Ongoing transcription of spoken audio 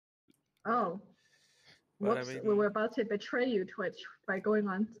Oh, But I whoops. We were mean, about to betray you, Twitch, by going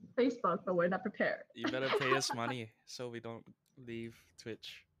on Facebook, but we're not prepared. you better pay us money so we don't leave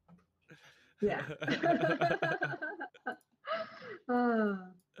Twitch. Yeah. uh,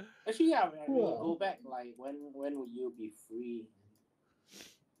 Actually, yeah, we'll go cool. back. Like, when will you be free?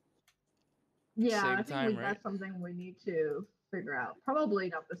 Yeah, I Same think time, right? that's something we need to figure out. Probably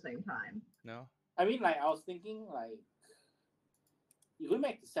not the same time. No. I mean, like, I was thinking, like, you going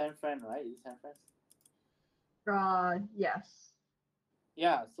back to San Fran, right? Is it San Fran? Yes.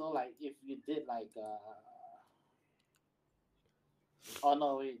 Yeah. So, like, if you did like, oh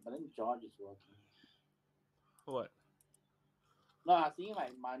no, wait, but then George is working. What? No, I was thinking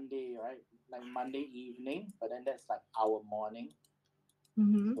like Monday, right? Like Monday evening, but then that's like our morning.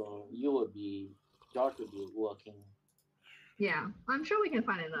 Mm-hmm. So George would be working. Yeah, I'm sure we can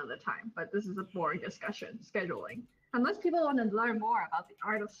find another time, but this is a boring discussion, scheduling. Unless people want to learn more about the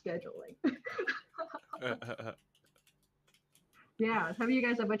art of scheduling. Yeah, have you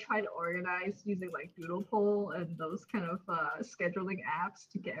guys ever tried to organize using like Doodle Poll and those kind of scheduling apps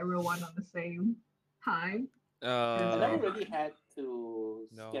to get everyone on the same time? It's I never uh, very really hard. had to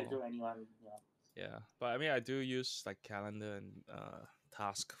no. schedule anyone. You know. Yeah, but I mean, I do use like calendar and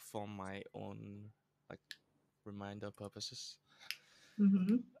task for my own like reminder purposes.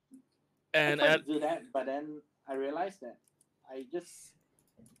 Mm-hmm. I And tried to at do that, but then I realized that I just,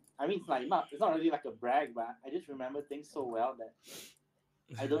 I mean, it's not really like a brag, but I just remember things so well that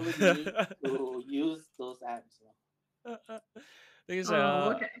I don't really need to use those apps. You know? thing is,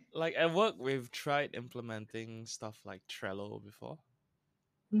 Oh, okay. like at work, we've tried implementing stuff like Trello before,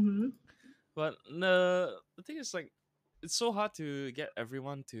 Mm-hmm. but the thing is, like, it's so hard to get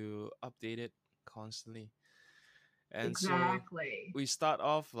everyone to update it constantly, and so Exactly. we start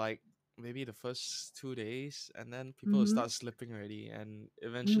off like maybe the first 2 days, and then people will Mm-hmm. start slipping already, and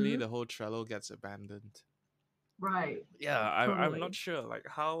eventually Mm-hmm. the whole Trello gets abandoned. Right. Yeah, I'm not Totally. sure like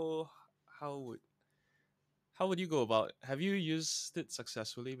how would how would you go about? Have you used it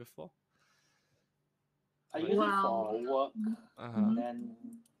successfully before? I Like, use it Well, for work, and uh-huh. mm-hmm. then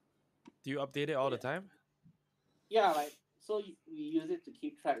Do you update it all the yeah, time? yeah, like so we use it to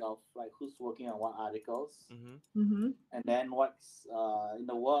keep track of like who's working on what articles, Mm-hmm. Mm-hmm. and then what's in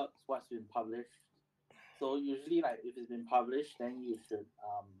the works, what's been published. So usually, like if it's been published, then you should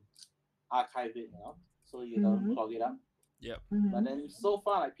archive it, you know, so you don't Mm-hmm. clog it up. Yep. But Mm-hmm. then so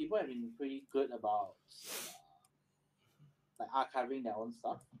far, like people have been pretty good about like archiving their own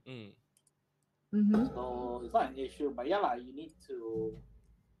stuff. Mm. Mm-hmm. So it's not an issue. But yeah, like you need to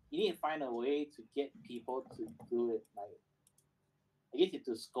find a way to get people to do it. Like I guess you have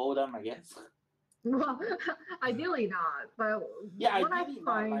to scold them. I guess. Well, ideally not, but Yeah, what I ideally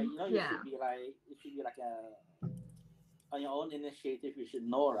not. Like find, you yeah. should be like it should be like a on your own initiative. You should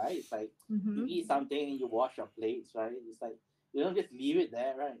know, right? It's like you Mm-hmm. eat something and you wash your plates, right? It's like you don't just leave it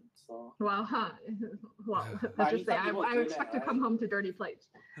there, right? So, Well, huh. Well, but let's I mean, just say some I, people I do that, expect to come right? home to dirty plates.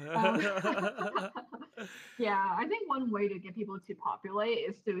 Um, yeah, I think one way to get people to populate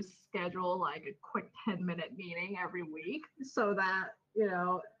is to schedule like a quick 10-minute meeting every week so that,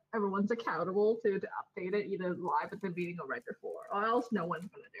 everyone's accountable to update it either live at the meeting or right before, or else no one's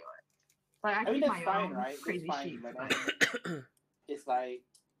going to do it. Like I I mean, keep that's my fine, own right? That's crazy fine. sheets, But but then it's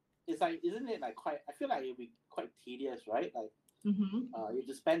like isn't it like quite? I feel like it'd be quite tedious, right? Like mm-hmm. you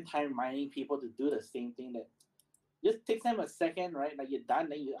just spend time reminding people to do the same thing that just takes them a second, right? Like you're done,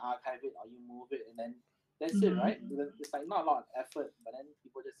 then you archive it or you move it, and then that's it, right? Mm-hmm. It's like not a lot of effort, but then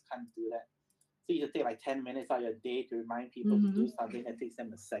people just can't do that. So you take like 10 minutes out of your day to remind people to do Mm-hmm. something that takes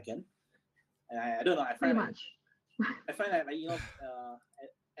them a second. And I don't know. I Pretty find like much.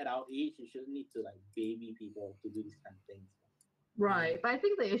 at our age, you shouldn't need to like baby people to do these kind of things. Right. Mm. But I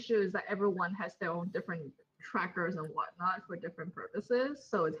think the issue is that everyone has their own different trackers and whatnot for different purposes.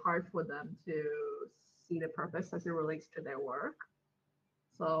 So it's hard for them to see the purpose as it relates to their work.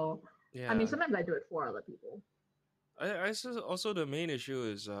 So, I mean, Yeah. sometimes I do it for other people. I also the main issue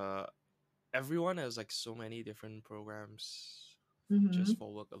is everyone has like so many different programs Mm-hmm. just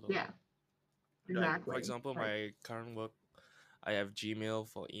for work alone. Yeah, Like for exactly. example, Like, my current work, I have Gmail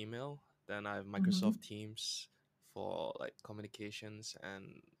for email, then I have mm-hmm. Microsoft Teams for like communications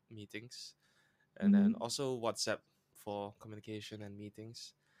and meetings, and then Mm-hmm. also WhatsApp for communication and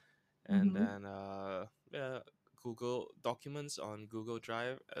meetings, and Mm-hmm. then yeah, Google Documents on Google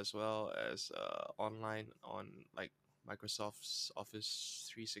Drive, as well as online on like Microsoft's Office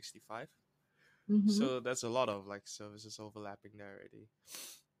 365. Mm-hmm. So that's a lot of like services overlapping there already.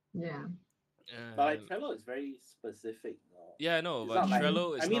 Yeah. But like And Trello is very specific. You know? yeah, I know, It's but not like Mm-hmm.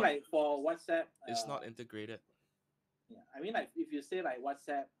 Trello I is mean not like for WhatsApp. it's not integrated. Yeah, I mean, like if you say like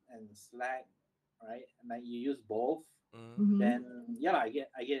WhatsApp and Slack, right, and like you use both, Mm-hmm. then yeah, I get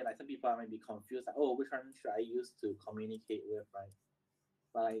it. Like some people might be confused, like, oh, which one should I use to communicate with, right?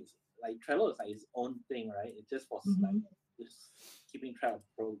 But like Trello is like its own thing, right? It's just for like just keeping track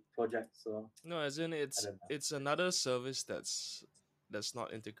of projects. So No, as in I don't know. it's another service that's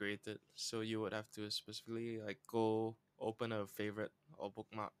not integrated. So you would have to specifically like go open a favorite or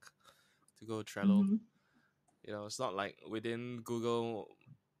bookmark to go Trello. Mm-hmm. You know, it's not like within Google,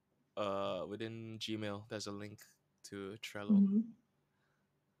 within Gmail, there's a link to Trello. Mm-hmm.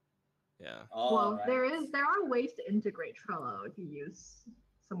 Yeah. Oh, Well, right. there are ways to integrate Trello if you use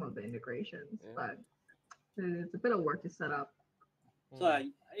some of the integrations, Yeah. but it's a bit of work to set up. So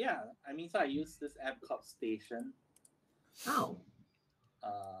I use this app called Station. Oh.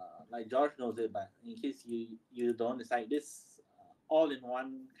 Like George knows it, but in case you don't, it's like this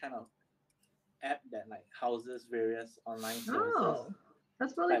all-in-one kind of app that like houses various online services. Oh,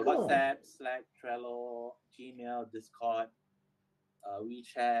 that's really like cool. WhatsApp, Slack, Trello, Gmail, Discord,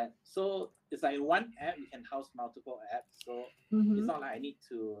 WeChat. So it's like one app you can house multiple apps. So it's not like I need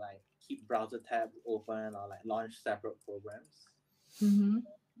to like keep browser tabs open or like launch separate programs. Mm-hmm.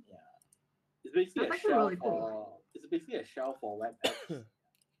 Yeah, it's basically That's a actually shell really cool. for it's basically a shell for web apps.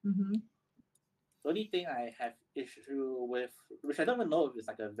 Mm-hmm. The only thing I have issue with, which I don't even know if it's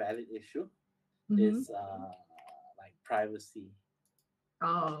like a valid issue, Mm-hmm. is like privacy.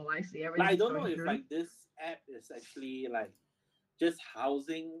 Oh, I see. Like, I Everything's don't know going if through. like this app is actually like just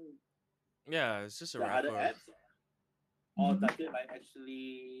housing Yeah, it's just a the other wrapper. apps, or Mhm. does it like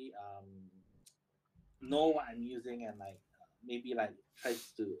actually know what I'm using and like maybe like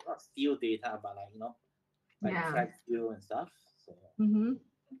tries to not steal data, but like like Yeah. track you and stuff. So Mm-hmm.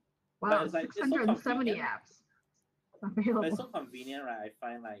 but Wow, it's like it's so 670 convenient. apps But available. it's so convenient, right? I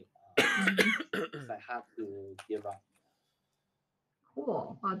find like it's like hard to give up.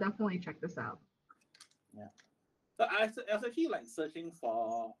 Cool. I'll definitely check this out. Yeah. So I was actually like searching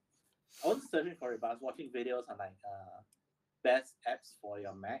for. I wasn't searching for it, but I was watching videos on like best apps for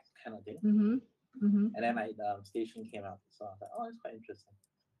your Mac kind of thing. Mm-hmm. Mm-hmm. And then like the Station came out, so I was like, oh, it's quite interesting.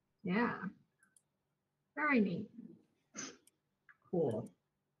 Yeah. Very neat. Cool.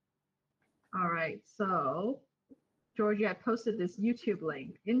 All right. So, Georgie, I posted this YouTube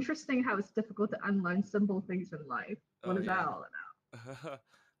link. Interesting how it's difficult to unlearn simple things in life. What Oh, is that yeah. all about?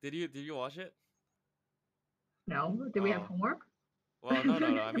 Did you watch it? No? Do we have Oh. homework? Well, no. I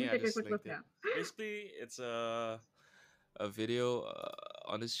Let me mean, I take a just quick look linked it. now. Basically, it's a video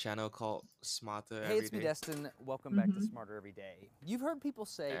on this channel called Smarter Hey, Every it's me, Day. Destin. Welcome back to Mhm. Smarter Every Day. You've heard people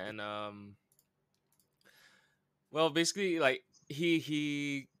say, And well, basically, like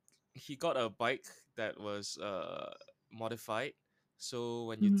he got a bike that was modified. So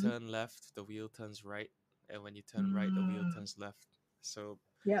when you Mhm. turn left, the wheel turns right, and when you turn right, the wheel turns left. So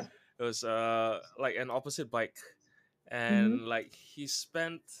Yep. it was like an opposite bike, and like he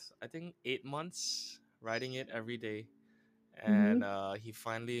spent I think 8 months riding it every day, and he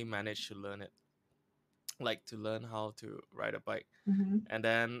finally managed to learn it, like to learn how to ride a bike. Mm-hmm. And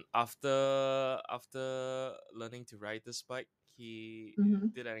then after learning to ride this bike, he Mm-hmm.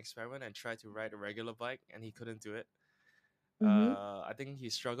 did an experiment and tried to ride a regular bike, and he couldn't do it. Mm-hmm. I think he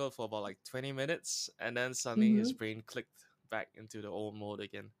struggled for about like 20 minutes, and then suddenly his brain clicked back into the old mode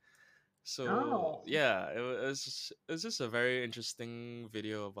again. So Oh. yeah, it was just a very interesting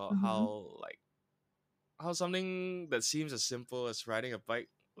video about Mhm. how something that seems as simple as riding a bike,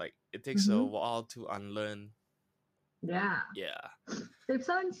 like it takes a Mhm. while to unlearn. Yeah. Yeah. They've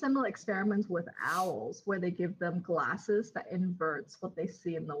done similar experiments with owls where they give them glasses that inverts what they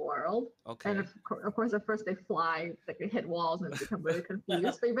see in the world. Okay. And of course, at first they fly, they can hit walls and become really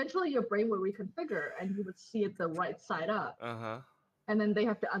confused. But eventually your brain would reconfigure and you would see it the right side up. Uh-huh. And then they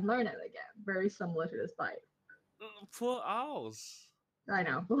have to unlearn it again. Very similar to this bike. Poor owls. I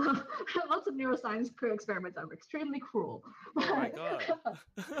know. Lots of neuroscience experiments are extremely cruel. Oh my god.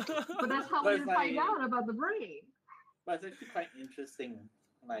 But that's how But we it's find like- out about the brain. But it's actually quite interesting.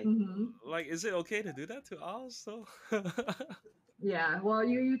 Like Mm-hmm. Like, is it okay to do that to owls though? Yeah, well,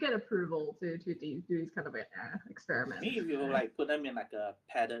 you get approval to do these kind of experiments. maybe if you like put them in like a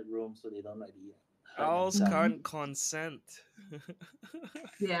padded room so they don't really hurt Owls themselves. can't consent.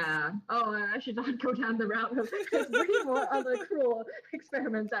 Yeah. Oh, I should not go down the route of there's many more other cruel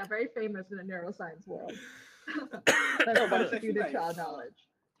experiments that are very famous in the neuroscience world. That's No, but it's contributed actually to our like- knowledge.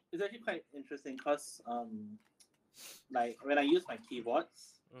 It's actually quite interesting because like when I use my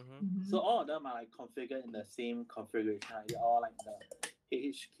keyboards, Mm-hmm. Mhm. so all of them are like configured in the same configuration. Like, they're all like the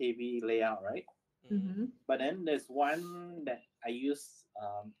HKB layout, right? Mhm. But then there's one that I use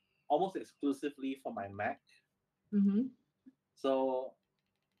almost exclusively for my Mac, Mm-hmm. So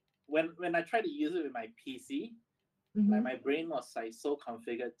when I try to use it with my PC, like my brain was like so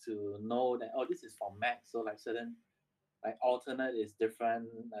configured to know that, oh, this is for Mac, so like certain like alternate is different,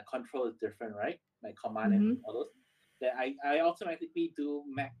 control is different, right? Like command and all those. That I automatically do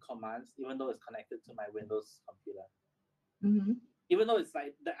Mac commands even though it's connected to my Windows computer. Mm-hmm. Even though it's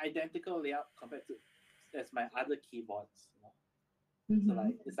like the identical layout compared to as my other keyboards, you know. So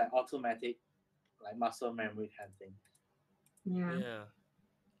like it's like automatic, like muscle memory kind of thing. Yeah. Yeah.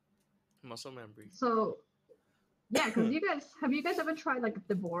 Muscle memory. So yeah, because have you guys ever tried like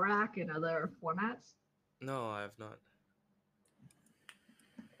Dvorak and other formats? No, I have not.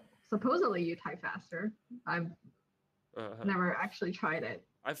 Supposedly you type faster. I've Uh-huh. never actually tried it.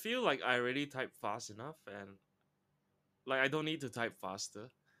 I feel like I already type fast enough, and like I don't need to type faster,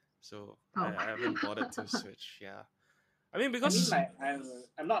 so Oh. I haven't bothered to switch. Yeah, I mean I mean, because like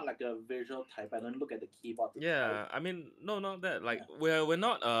I'm not like a visual type. I don't look at the keyboard. To yeah, type. I mean no, not that. Like Yeah. we're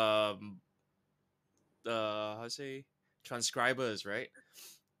not how to say transcribers, right?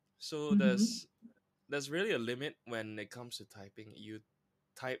 So there's really a limit when it comes to typing. You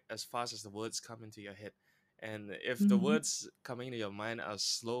type as fast as the words come into your head, and if the words coming into your mind are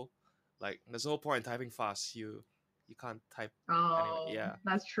slow, like there's no point in typing fast. You can't type anyway. Oh, Yeah.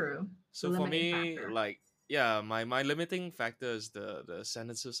 that's true. So for me, like yeah, my limiting factor is the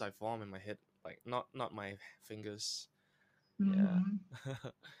sentences I form in my head, like not my fingers. Yeah.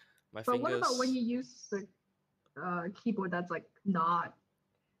 My But what about when fingers. you use the keyboard that's like not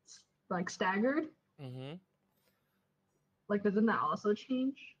like staggered? Mm-hmm. Like, doesn't that also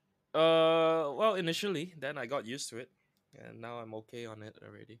change? Well, initially, then I got used to it, and now I'm okay on it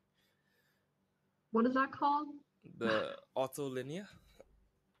already. What is that called? The auto linear,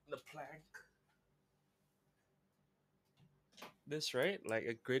 the plank. This right, like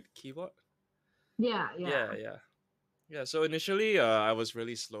a grid keyboard. Yeah. Yeah. So initially, I was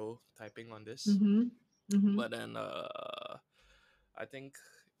really slow typing on this, but then I think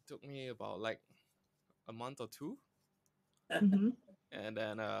it took me about like a month or two, and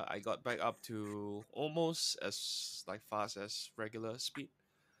then I got back up to almost as like fast as regular speed,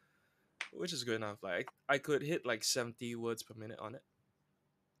 which is good enough. Like I could hit like 70 words per minute on it.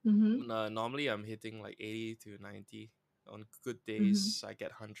 Normally I'm hitting like 80 to 90. On good days, I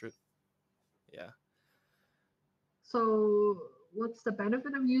get 100. Yeah. So, what's the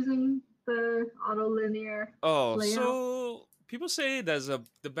benefit of using the auto linear Oh, layout? so people say there's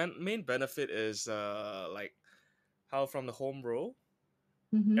main benefit is like how from the home row,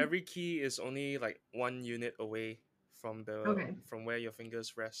 every key is only like 1 unit away from from where your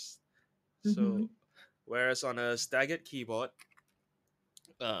fingers rest. So whereas on a staggered keyboard,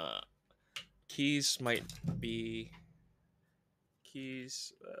 uh, keys might be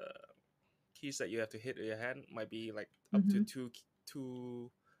keys keys that you have to hit with your hand might be like up to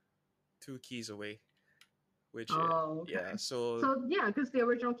two keys away, which yeah, so yeah, because the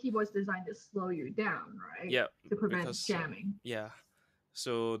original keyboard's designed to slow you down, right? Yeah, to prevent jamming. Yeah,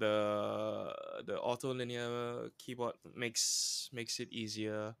 so the auto linear keyboard makes it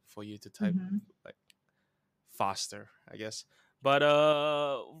easier for you to type like faster, I guess. But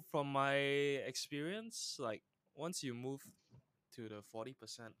from my experience, like once you move to the 40%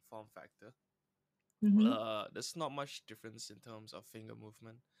 form factor, there's not much difference in terms of finger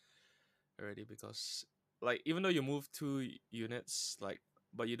movement already, because like even though you move 2 units, like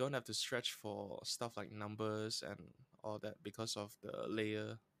but you don't have to stretch for stuff like numbers and all that because of the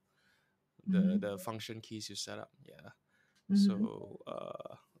layer, the function keys you set up. Yeah. So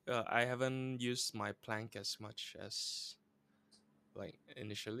I haven't used my plank as much as like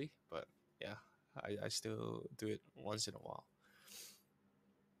initially, but yeah, I still do it once in a while.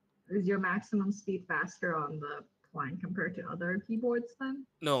 Is your maximum speed faster on the plank compared to other keyboards then?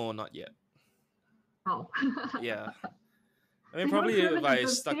 No, not yet. Oh. Yeah. I mean, probably if I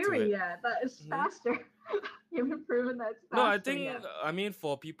stuck to it. Yeah, that is faster. You haven't proven that's faster. No, I think yet. I mean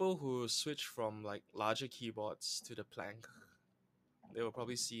for people who switch from like larger keyboards to the plank, they will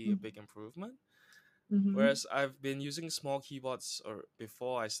probably see a big improvement. Whereas I've been using small keyboards or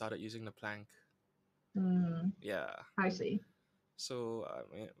before I started using the plank. Yeah. I see. So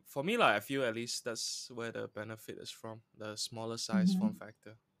I mean, for me, like I feel at least that's where the benefit is from, the smaller size form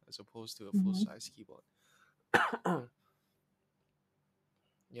factor as opposed to a full size keyboard.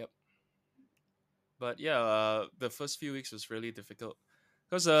 Yep. But yeah, the first few weeks was really difficult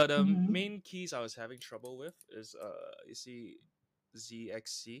because the main keys I was having trouble with is you see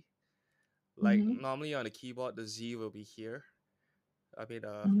ZXC. Like normally on the keyboard, the Z will be here. I mean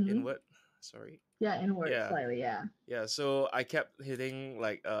inward. Sorry. Yeah, inward slightly. Yeah. Yeah. So I kept hitting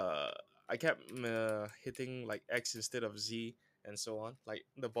like I kept hitting like X instead of Z and so on. Like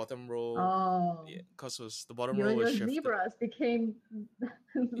the bottom row, Oh, because was the bottom row your was shifted. zebras became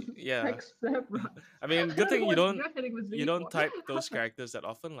Yeah. sex zebras. I mean, good thing you What don't you're hitting with you don't Z for. type those characters that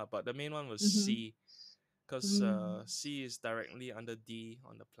often, lah. But the main one was Mhm. C, because Mm. C is directly under D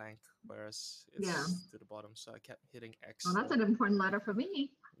on the plank, whereas it's Yeah. to the bottom. So I kept hitting X. Well, that's an important letter for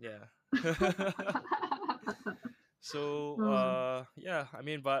me. Yeah. So Oh. yeah, I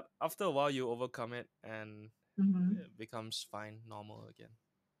mean, but after a while you overcome it and Mhm. it becomes fine, normal again.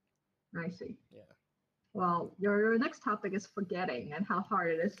 I see. Yeah. Well, your next topic is forgetting and how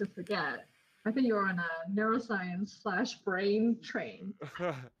hard it is to forget. I think you're on a neuroscience/brain train.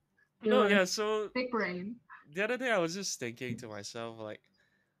 No, You're yeah. So big brain. the other day I was just thinking to myself, like,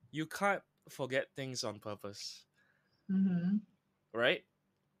 you can't forget things on purpose, Mm-hmm. right?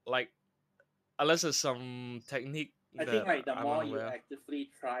 Like, unless there's some technique I that think like the I'm more you unaware of. actively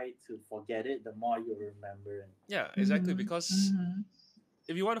try to forget it, the more you remember it. Yeah, exactly. Mhm. Because Mhm.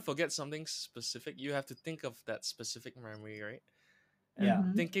 if you want to forget something specific, you have to think of that specific memory, right? And Yeah.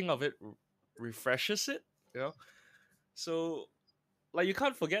 Mhm. thinking of it refreshes it, you know. So, like, you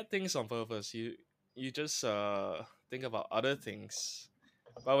can't forget things on purpose. You just think about other things.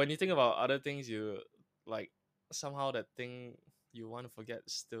 But when you think about other things, you like somehow that thing you want to forget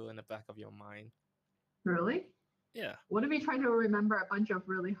is still in the back of your mind. Really? Yeah. What if you try to remember a bunch of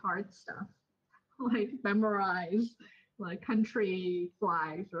really hard stuff, like memorize like country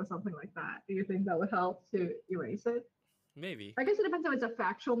flags or something like that? Do you think that would help to erase it? Maybe. I guess it depends if it's a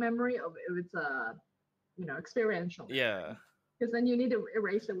factual memory or if it's a experiential memory. Yeah. Because then you need to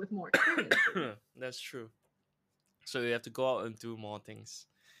erase it with more experience. That's true. So you have to go out and do more things.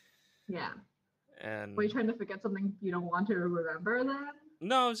 Yeah. And Are you trying to forget something you don't want to remember then?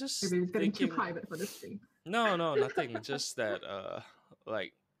 no, I was just Maybe it's getting thinking. too private for this stream. No, nothing. Just that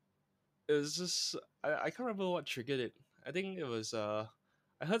like it was just I can't remember what triggered it. I think it was I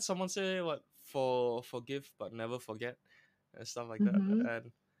heard someone say what forgive but never forget and stuff like that. Mhm.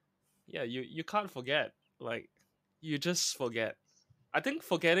 And yeah, you can't forget. Like you just forget. I think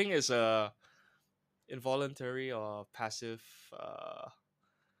forgetting is a involuntary or passive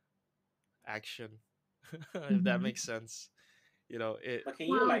action. If that Mhm. makes sense. You know, it But can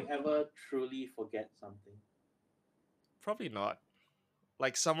you Well- like ever truly forget something? probably not.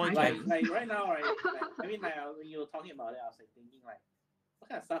 Like someone I can can. Like right now, right? Like, I mean, like when you were talking about it, I was like thinking like, what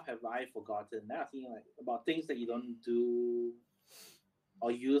kind of stuff have I forgotten? Now I was thinking like about things that you don't do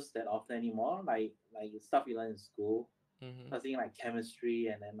or use that often anymore, like stuff you learn in school. Mhm. I was thinking like chemistry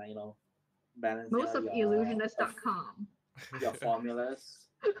and then like balance Most out of illusionist.com. your formulas.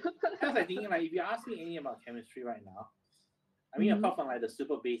 I was like thinking like if you ask me anything about chemistry right now, I mean Mhm. apart from like the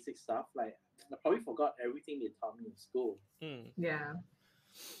super basic stuff, like I probably forgot everything they taught me in school. Mm. Yeah.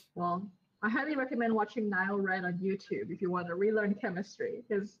 Well, I highly recommend watching Nile Red on YouTube if you want to relearn chemistry.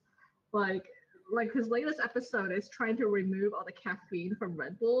 Because like his latest episode is trying to remove all the caffeine from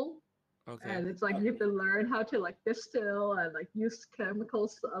Red Bull. Okay. And it's like you have to learn how to like distill and like use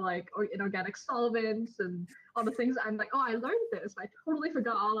chemicals like or inorganic solvents and all the things. I'm like, oh, I learned this. I totally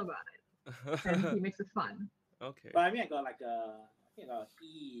forgot all about it. And he makes it fun. Okay. But I mean I got like I got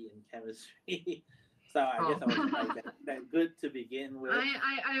E in chemistry. So I guess I was like that good to begin with.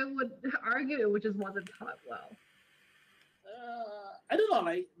 I would argue it just wasn't taught well. I don't know,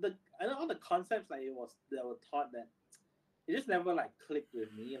 like I don't know the concepts like that were taught that it just never like clicked with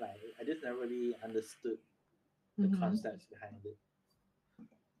me. Like I just never really understood the Mhm. concepts behind it.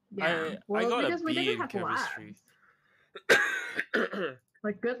 Yeah. I got a because we B didn't in have chemistry. labs,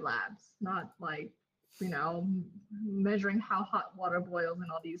 like good labs, not like measuring how hot water boils and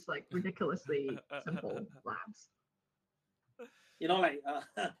all these like ridiculously simple labs. You know, like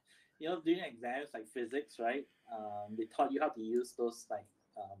during exams like physics, right? They taught you how to use those like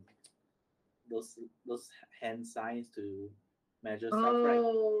those hand signs to measure stuff, right?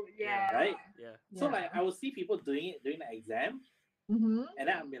 Oh yeah. Right? Yeah. So like I will see people doing it during the exam, Mm-hmm. and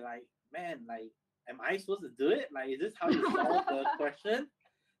then I'll be like, man, like, am I supposed to do it? Like, is this how you solve the question?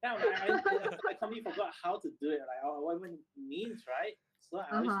 Yeah, I completely forgot how to do it. Like, what it means, right? So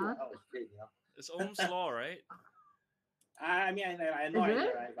I always feel like, oh shit, It's Ohm's law, right? I mean, I know Is idea,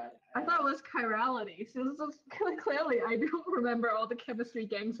 it? right? But I thought it was chirality. So this is clearly I don't remember all the chemistry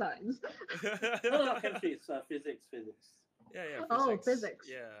gang signs. no, chemistry. It's physics. Yeah, physics. Oh, physics.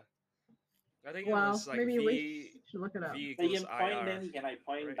 Yeah. I think Well, it was like maybe V, we should look it up. V So you equals can point, IR. then you can like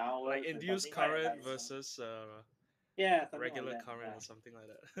point right? downwards. Like and induced something like current that, versus yeah, something regular like that, current yeah. or something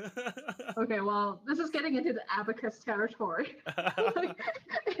like that. Okay, well, this is getting into the abacus territory.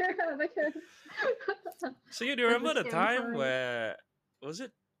 Abacus. So you do you remember the scam time sign. where was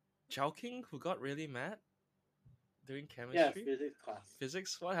it Chowking who got really mad during Yeah, chemistry? physics class.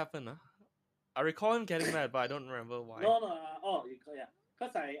 Physics? What happened? Huh? I recall him getting mad, but I don't remember why. No, yeah,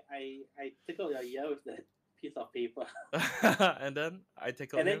 because I tickled your ear with the piece of paper, And then I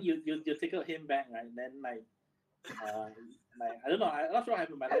tickled and then him. you tickled him back, right? And then like I don't know, I'm not sure what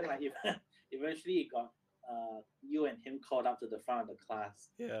happened, but then like eventually it got you and him called up to the front of the class.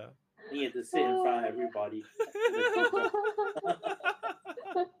 Yeah. And you had to sit in front of everybody. with the teacher.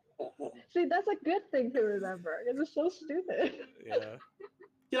 See, that's a good thing to remember. It was so stupid. Yeah.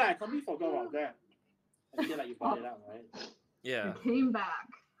 See, like, I completely forgot about that. I feel like you brought it up, right? Yeah. It came back.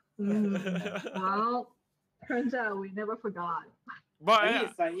 Well, turns out we never forgot. But I mean,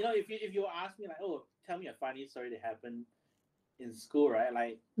 it's like, if you ask me like, oh, tell me a funny story that happened in school, right?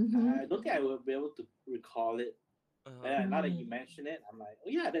 Like, Mhm. I don't think I will be able to recall it. uh, Now that you mention it, I'm like, oh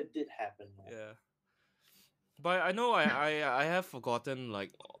yeah, that did happen. Man. yeah. But I know I have forgotten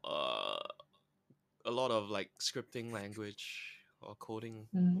like a lot of like scripting language or coding.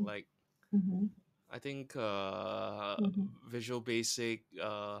 Mhm. Like Mhm. I think Mhm. Visual Basic,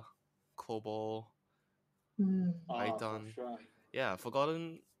 COBOL, Mm. For Python. sure. Yeah,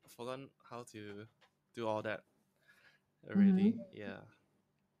 forgotten how to do all that already. Yeah.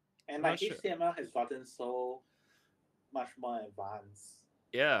 And I'm like not sure. HTML has gotten so much more advanced.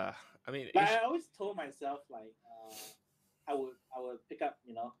 Yeah. I mean Like I always told myself like I would pick up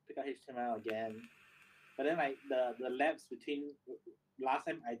HTML again. But then like the lapse between last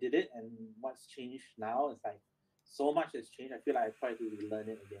time I did it and what's changed now is like so much has changed. I feel like I probably have to relearn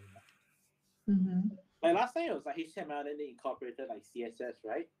it again. Mhm. Like last time it was like HTML, then they incorporated like CSS,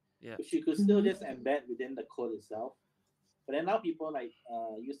 right? Yeah. Which you could still Mhm. just embed within the code itself. But then now people like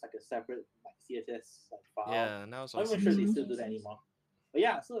use like a separate like CSS like file. Yeah, now it's I'm all not even sure they CSS. still do that anymore. But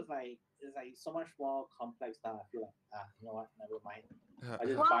yeah, so it's like so much more complex now. I feel like you know what, never mind. I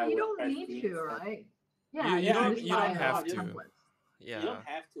just buy Well, you don't WordPress need themes to, and- right? You, Yeah, you you can don't just you buy don't a have lot of to. templates. You Yeah. don't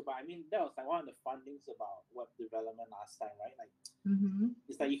have to, but I mean that was like one of the fun things about web development last time, right? Like Mhm.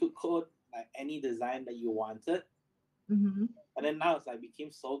 it's like you could code like any design that you wanted, Mhm. and then now it's like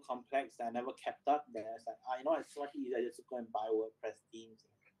became so complex that I never kept up. That it's like it's so much easier just to go and buy WordPress themes.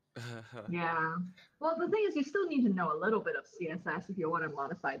 Yeah. Well, the thing is, you still need to know a little bit of CSS if you want to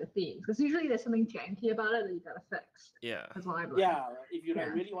modify the themes, because usually there's something janky about it that you gotta fix. Yeah. That's what I've learned. Yeah, if you like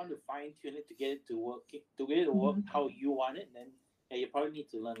Yeah. really want to fine tune it to get it to work how you want it, then yeah, you probably need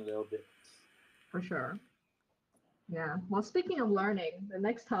to learn a little bit. For sure. Yeah. Well, speaking of learning, the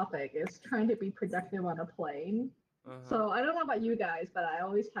next topic is trying to be productive on a plane. So I don't know about you guys, but I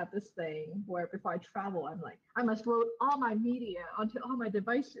always have this thing where before I travel, I'm like, I must load all my media onto all my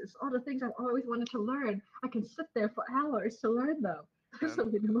devices, all the things I've always wanted to learn. I can sit there for hours to learn them. This will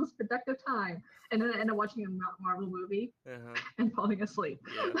be the most productive time. And then I end up watching a Marvel movie and falling asleep.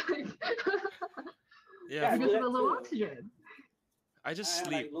 Yeah. Yeah, Because I of the do low that too. oxygen. I just I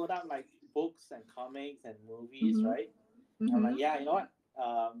sleep. like load up like books and comics and movies, Mhm. right? I'm like, yeah, you know what?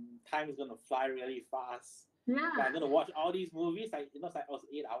 Time is gonna fly really fast. Yeah. Like, I'm gonna watch all these movies. Like it's like it was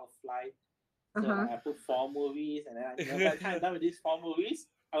 8-hour flight. So like, I put 4 movies, and then by the time I'm done with these 4 movies,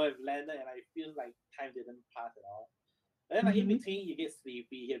 I would have landed, and I feel like time didn't pass at all. But then like in between, you get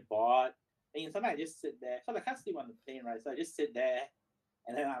sleepy, you get bored, and sometimes I just sit there because I can't sleep on the plane, right? So I just sit there,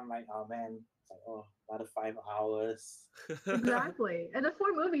 and then I'm like, oh man, it's like another 5 hours. Exactly. And the 4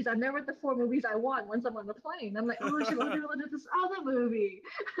 movies are never the 4 movies I want once I'm on the plane. I'm like, oh, I should look at this other movie.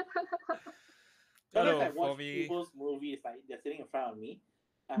 Sometimes I watch people's movies, like they're sitting in front of me,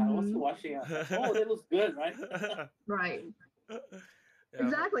 and I was watching. I was like, oh, that looks good, right? Right. Yeah,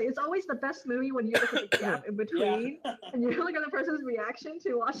 Exactly. It's always the best movie when you look at the gap in between and you look at the person's reaction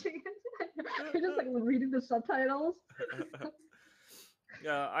to watching it. You're just like reading the subtitles.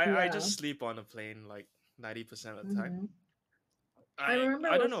 Yeah, I just sleep on the plane like 90% of the time. I remember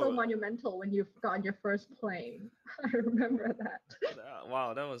I it don't was so know. monumental when you got on your first plane. I remember that.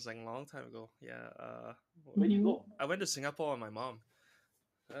 Wow, that was like a long time ago. Yeah. Where'd you go? I went to Singapore with my mom.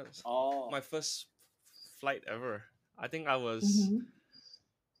 That was my first flight ever. I think I was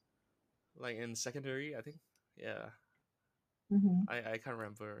like in secondary, I think. Yeah. I can't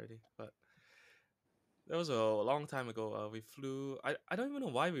remember already, but that was a long time ago. We flew. I don't even know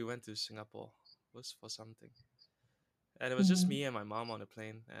why we went to Singapore. It was for something. And it was just me and my mom on the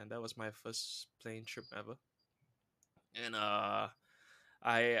plane, and that was my first plane trip ever. And I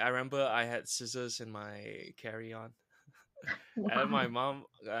remember I had scissors in my carry-on. And my mom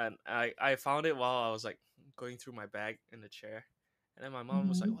and I found it while I was like going through my bag in the chair. And then my mom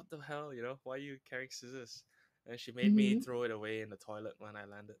was like, "What the hell? You know, why are you carrying scissors?" And she made me throw it away in the toilet when I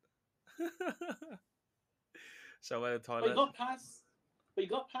landed. So I went to the toilet. But you got past But you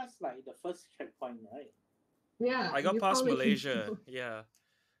got past like the first checkpoint, right? Yeah, I got you past probably can Malaysia. still- Yeah.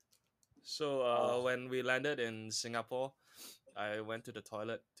 So Oh. when we landed in Singapore, I went to the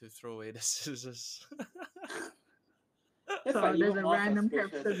toilet to throw away the scissors. That's So like there's even a more random pair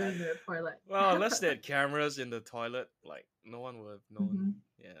of suspicious, scissors man. in the toilet. Well, unless they had cameras in the toilet, like no one would have known. Mhm.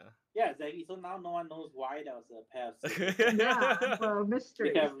 Yeah. Yeah, exactly. So now no one knows why there was a pair of scissors. Yeah, well, They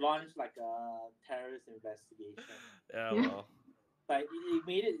mystery. could have launched like a terrorist investigation. Yeah, Yeah. well. But it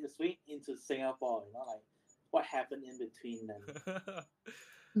made it its way into Singapore, you know, like what happened in between them.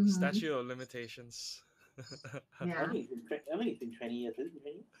 Mhm. Statute of limitations. Yeah. I mean, it's been 20 years. Has it been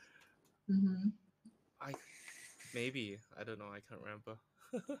 20 years? Hmm. I maybe. I don't know, I can't remember.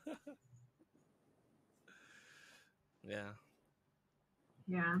 Yeah.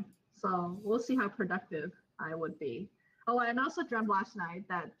 Yeah. So we'll see how productive I would be. Oh, and I also dreamt last night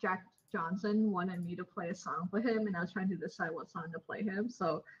that Jack Johnson wanted me to play a song for him, and I was trying to decide what song to play him.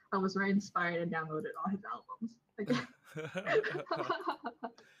 So I was very inspired and downloaded all his albums.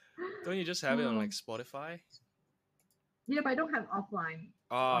 Don't you just have it on like Spotify? Yeah, but I don't have offline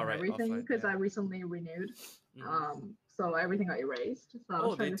Oh, on right, everything offline. because Yeah. I recently renewed. Mhm. So everything got erased. So I Oh,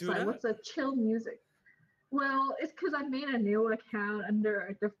 was trying they to do decide that? what's a chill music. Well, it's because I made a new account under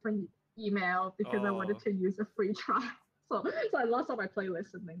a different email because I wanted Oh, to use a free trial. So I lost all my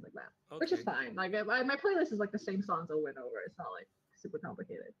playlists and things like that, which is okay. fine. Like my playlist is like the same songs over and over. It's not like super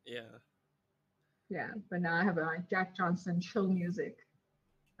complicated. Yeah. Yeah, but now I have a Jack Johnson chill music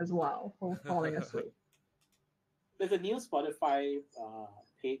as well for falling asleep. There's a new Spotify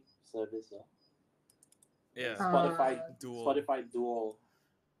paid service, though. Yeah. Spotify Dual. Spotify Duo.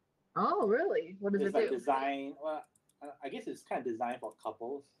 Oh, really? What does It's it like do? designed. Well, I guess it's kind of designed for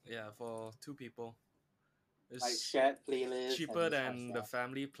couples, Yeah, for two people. like It's shared playlists. cheaper and this kind than of the stuff.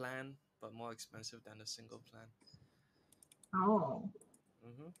 family plan, but more expensive than the single plan. Oh.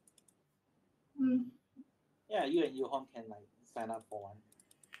 Mm-hmm. Hmm. Yeah, you and Yuhong can like sign up for one.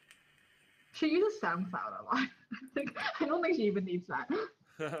 She uses SoundCloud a lot. I don't think she even needs that.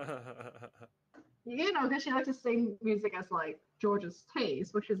 You know, because she likes to sing music as like George's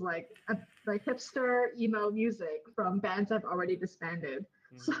Taste, which is like like hipster emo music from bands that have already disbanded.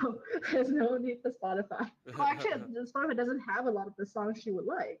 So there's no need for Spotify. Well, actually, Spotify doesn't have a lot of the songs she would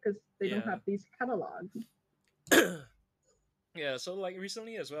like because they don't Yeah. have these catalogs. Yeah, so like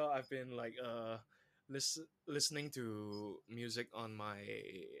recently as well, I've been like listening to music on my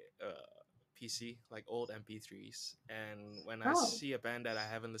PC, like old MP3s, and when I Oh. see a band that I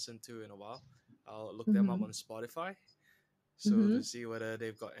haven't listened to in a while, I'll look them up Mhm. on Spotify, so Mhm. to see whether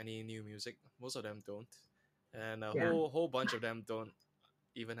they've got any new music. Most of them don't, and a Yeah. whole bunch of them don't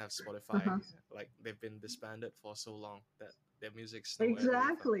even have Spotify. Like they've been disbanded for so long that their music's nowhere to be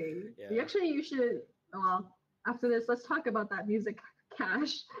found. Exactly. Yeah. You should. Well, after this, let's talk about that music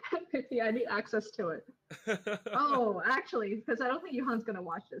cache. Yeah, I need access to it. Oh, actually, because I don't think Yuhan's gonna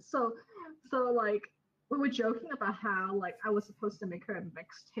watch this. So like we were joking about how like I was supposed to make her a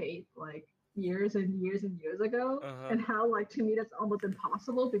mixtape like years and years and years ago, and how like to me that's almost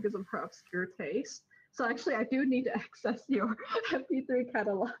impossible because of her obscure taste. So actually, I do need to access your MP3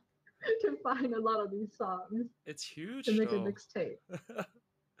 catalog to find a lot of these songs It's huge to make a though. mixtape.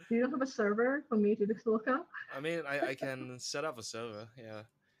 Do you have a server for me to just look up? I mean, I can set up a server, yeah.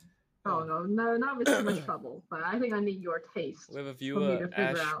 Oh no, not with too much trouble. But I think I need your taste. We have a for me viewer, to figure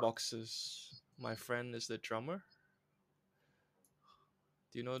Ash out. Boxes. My friend is the drummer.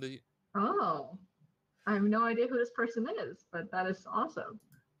 Do you know the? Oh, I have no idea who this person is, but that is awesome.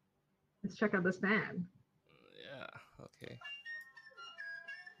 Let's check out this band. Yeah. Okay.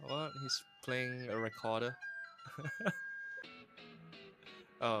 What? He's playing a recorder.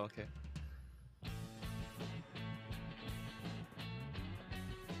 Oh, okay.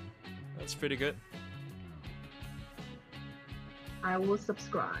 That's pretty good. I will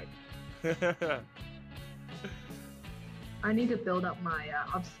subscribe. I need to build up my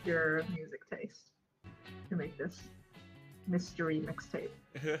obscure music taste to make this mystery mixtape.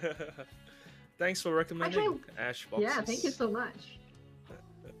 Thanks for recommending Ash Boxes. Yeah, thank you so much.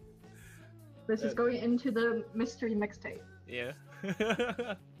 This is going into the mystery mixtape. Yeah.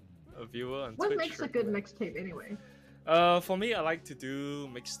 A viewer on What Twitch. makes a good mixtape anyway? For me, I like to do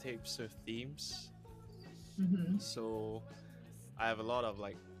mixtapes with themes. Mm-hmm. So I have a lot of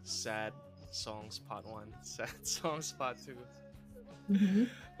like sad songs part 1, sad songs part 2. Mm-hmm.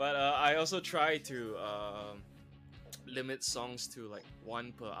 But I also try to limit songs to like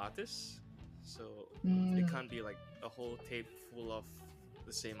 1 per artist. So it can't be like a whole tape full of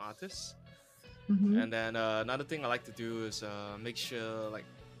the same artist. Mm-hmm. And then another thing I like to do is make sure like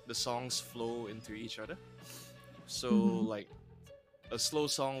the songs flow into each other. So like a slow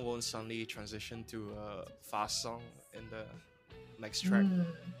song won't suddenly transition to a fast song in the next track. Mm.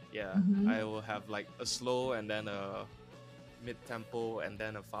 Yeah, Mhm. I will have like a slow and then a mid tempo and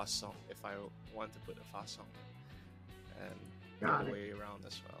then a fast song if I want to put a fast song in. And the Got other it. way around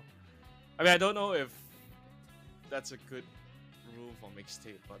as well. I mean, I don't know if that's a good rule for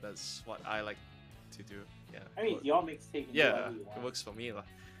mixtape, but that's what I like to do. Yeah. I mean, it's your mixtape. You can do yeah, whatever you it want. works for me lah.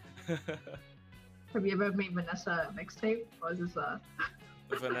 Have you ever made Vanessa a mixtape, or is this a?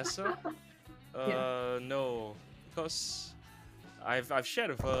 Vanessa? Yeah. No, because I've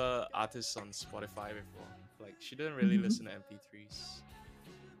shared with her artists on Spotify before. Like she didn't really Mhm. listen to MP3s.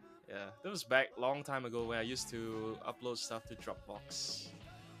 Yeah, that was back long time ago when I used to upload stuff to Dropbox.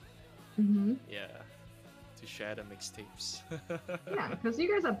 Mm-hmm. Yeah, to share the mixtapes. Yeah, because you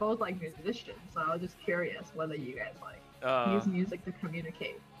guys are both like musicians, so I was just curious whether you guys like use music to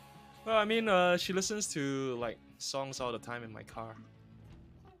communicate. Well, I mean, she listens to like songs all the time in my car,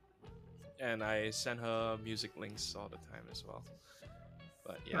 and I send her music links all the time as well.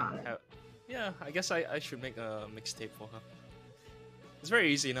 But yeah, Got it. yeah, I guess I should make a mixtape for her. It's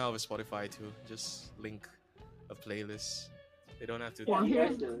very easy now with Spotify too. Just link a playlist. They don't have to. Well, you here-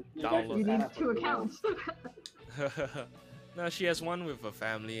 guys should- you guys download should You sign need up for 2 Duo. accounts. No, she has one with her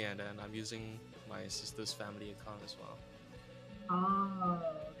family, and then I'm using my sister's family account as well. Oh,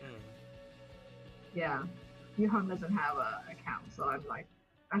 Mm. yeah. Yuhan doesn't have a account, so I'm like,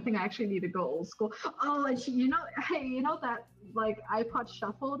 I think I actually need to go old school. Oh, and you know, hey, you know that like iPod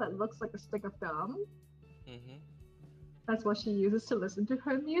Shuffle that looks like a stick of gum? Mm-hmm. That's what she uses to listen to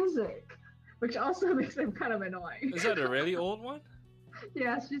her music, which also makes it kind of annoying. Is that a really old one?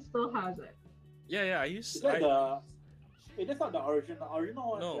 Yeah, she still has it. Yeah, I Is used. that the? Wait, that's not the original. The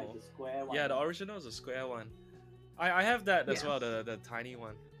original one No. is like the square one. Yeah, the original is a square one. I have that as well, Yes. the tiny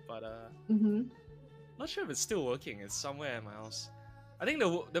one, but Mm-hmm. not sure if it's still working. It's somewhere in my house. I think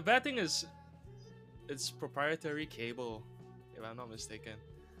the bad thing is it's proprietary cable, if I'm not mistaken.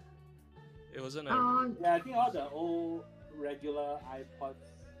 It wasn't a Yeah, I think all the old regular iPods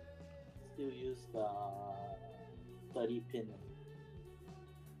still use the 30 pin.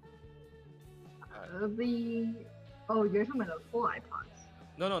 You're talking about the full iPods.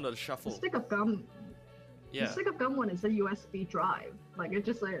 no the The shuffle. stick of gum. Yeah. The stick of gum one is a USB drive. Like it's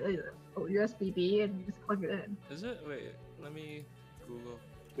just like USB B, and you just plug it in. Is it? Wait, let me Google.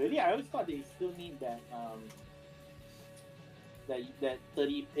 Really, I always thought they still need that that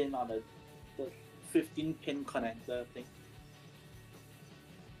 30 pin or the 15 pin connector thing.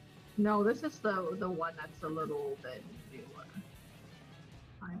 No, this is the one that's a little bit newer.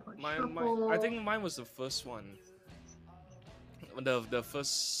 iPod Shuffle. I think mine was the first one. The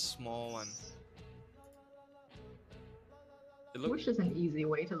first small one. It Which is an easy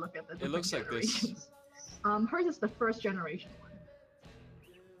way to look at the different looks like this. generations. Hers is the first generation one.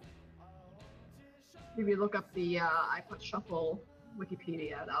 If you look up the iPod Shuffle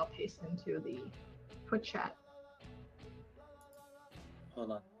Wikipedia, I'll paste into the Twitch chat.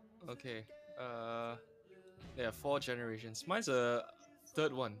 Hold on. Okay. Yeah, 4 generations. Mine's a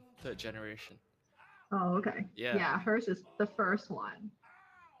third generation. Oh, okay. Yeah. Yeah, hers is the first one.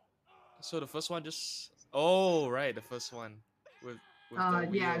 So the first one just. Oh right, the first one with the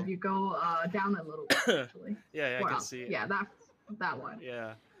Yeah, wheel. if you go down a little bit actually. Yeah, I Well, can see it. Yeah, that one.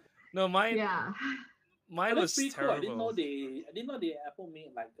 Yeah. No, mine Yeah. mine But was that's pretty cool. terrible. I didn't know they Apple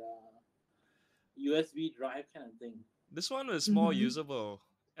made like a USB drive kind of thing. This one was more Mhm. usable,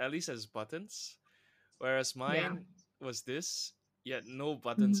 at least as buttons. Whereas mine was this, yet no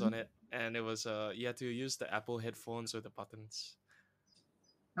buttons on it, and it was you had to use the Apple headphones with the buttons.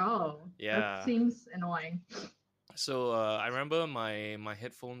 Oh. Yeah. That seems annoying. So I remember my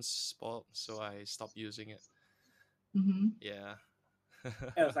headphones spoiled, so I stopped using it. Mm-hmm. Yeah.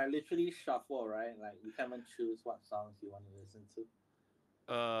 It was like literally shuffle, right? Like you can't even choose what songs you want to listen to.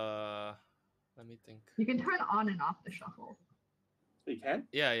 Let me think. You can turn on and off the shuffle. You can?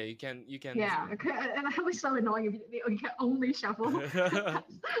 Yeah, you can. Yeah, and that was so annoying if you can only shuffle.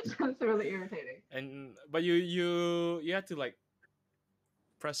 Sounds really irritating. But you had to like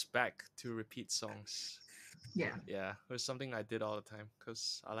press back to repeat songs. Yeah, Yeah, it was something I did all the time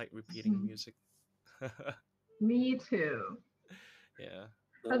because I like repeating Mhm. music. me too. Yeah.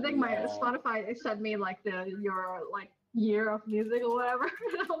 I think my Yeah. Spotify it sent me like your like year of music or whatever.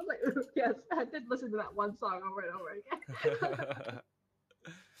 And I was like, "Ooh, yes, I did listen to that one song over and over again.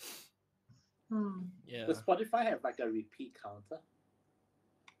 Yeah. Does Spotify have like a repeat counter?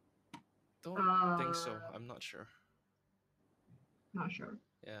 Don't think so. Uh, I'm not sure. Not sure.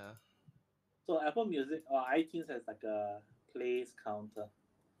 Yeah. So Apple Music or iTunes has like a plays counter.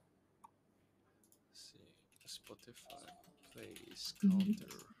 Let's see. Spotify Plays Mhm.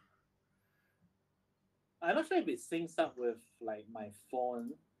 counter. I'm not sure if it syncs up with like my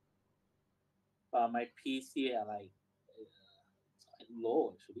phone, but my PC are like it's quite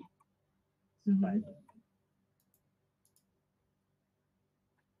low actually. Mhm. Right.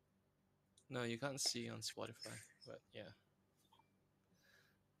 No, you can't see on Spotify, but yeah.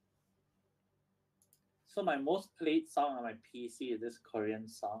 So my most played song on my PC is this Korean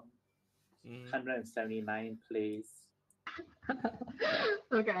song, Mm. 179 plays.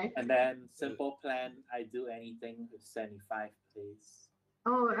 Okay. And then Simple Plan, I Do Anything with 75 plays.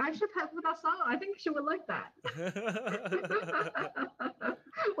 Oh, I should have that song. I think she would like that.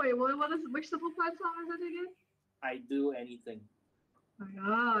 Wait, what is which Simple Plan song is it again? I Do Anything.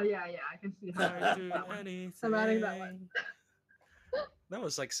 Oh yeah, I can see how I do that one. anything. I'm adding that one. That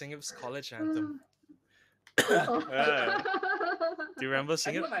was like Singap's college anthem. Oh. Yeah. Do you remember I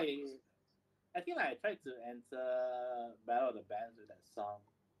singing think it? I tried to enter Battle of the Bands with that song.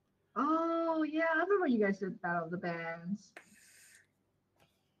 Oh yeah, I remember you guys did Battle of the Bands.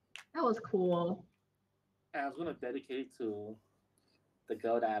 That was cool. And I was gonna dedicate it to the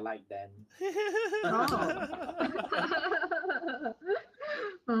girl that I liked then.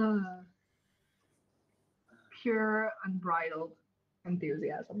 Uh, pure, unbridled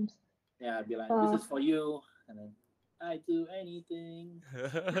enthusiasms. Yeah, I'd be like, Oh. this is for you, and then I do anything.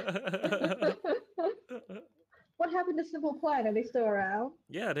 What happened to Simple Plan? Are they still around?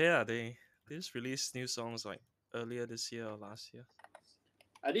 Yeah, they are. They just released new songs like earlier this year or last year.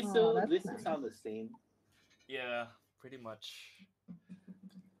 Are they Oh, still? that's They still nice. sound the same. Yeah, pretty much.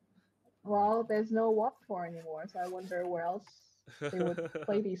 Well, there's no Warped Tour anymore, so I wonder where else they would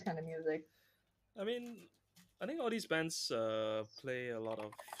play these kind of music. I mean, I think all these bands play a lot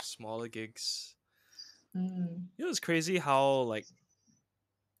of smaller gigs. Mm. You know, it's crazy how like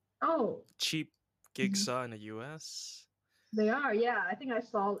Oh, cheap gigs are in the US. they are. Yeah, I think I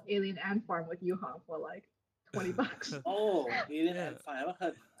saw Alien Ant Farm with Yuhan for like $20. Oh, Alien Yeah. Ant Farm. I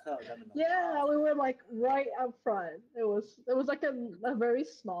haven't heard of them in a Yeah, while. we were like right up front. It was like a very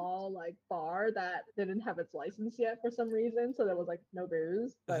small like bar that didn't have its license yet for some reason, so there was like no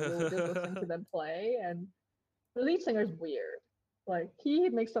booze, but we were just listening to them play. And the lead singer's weird. Like he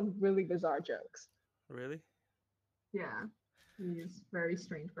makes some really bizarre jokes. Really? Yeah, he's a very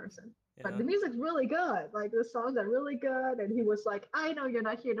strange person. Yeah. But the music's really good. Like the songs are really good. And he was like, I know you're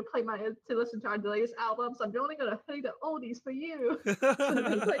not here to play to listen to our latest album, so I'm only gonna play the oldies for you. So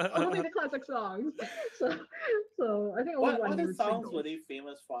he's like only the classic songs. So I think only What one other new songs single. were they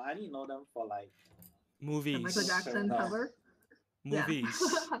famous for? I didn't know them for like. The Movies. Michael Jackson No. cover. Movies.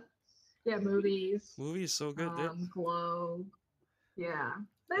 Yeah. Yeah, movies. Movies so good, dude. Glow. Yeah.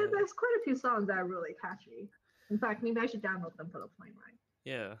 Yeah. There's quite a few songs that are really catchy. In fact, maybe I should download them for the plane ride.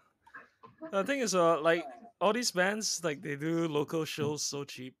 Yeah. The thing is, like all these bands, like they do local shows so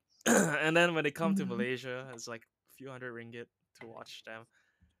cheap, and then when they come to Mhm. Malaysia, it's like a few hundred ringgit to watch them.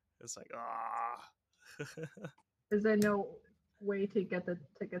 It's like Is there no way to get the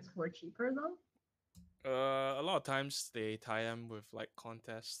tickets for cheaper though? a lot of times they tie them with like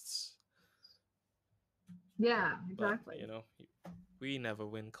contests, Yeah, but exactly. you know, we never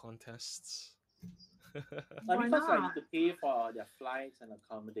win contests. Why Because like you not? to pay for their flights and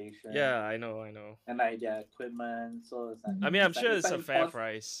accommodation. Yeah, I know. And like their equipment, so it's like. I mean, I'm It's like- sure it's it's a like fair import-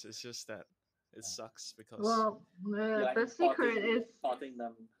 price. It's just that it Yeah. sucks because Well, you're like the secret importing- is importing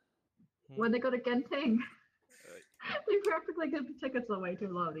them. when they go to Genting, Uh, they practically give the tickets away to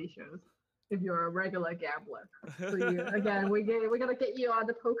a lot of these shows. If you're a regular gambler, so you, again, we gotta get you on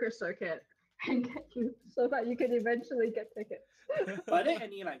the poker circuit and get you so that you can eventually get tickets. But are there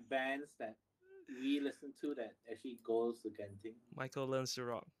any like bands that we listen to that actually goes to Genting? Michael learns to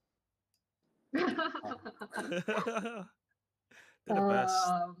rock. They're the best.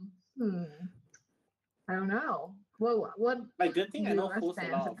 I don't know. Well, what? Like Genting, I know US hosts a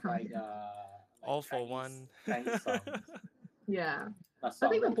bands lot have of come like here. All for Chinese- one. Chinese songs. Yeah, Not I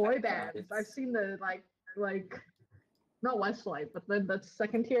think the songs, boy like bands. artists. I've seen the like not Westlife, but then the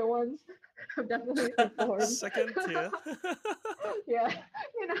second tier ones have definitely performed. Second tier. Yeah,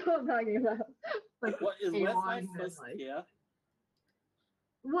 you know what I'm talking about. Like, What is A1 Westlife and, first like- tier?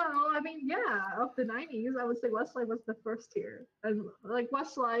 well, I mean, yeah, of the '90s, I would say Westlife was the first tier, and like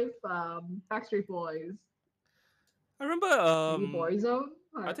Westlife, Backstreet Boys, I remember maybe Boyzone.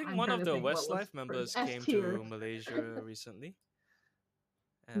 I think I'm one trying of to the think what was Westlife members first. came S-tier. to Malaysia recently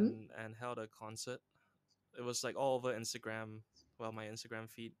Hmm? and held a concert. It was like all over Instagram, well, my Instagram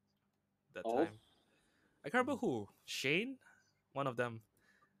feed that Oh. time. I can't remember who. Shane? One of them.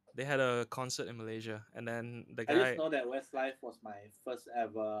 They had a concert in Malaysia, and then the I guy. just know that Westlife was my first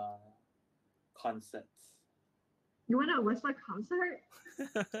ever concert. You went to a Westlife concert?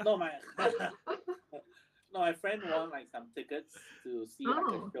 No, my no, my friend won like some tickets to see like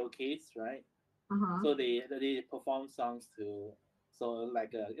a Oh. showcase, right? Uh-huh. So they perform songs to, so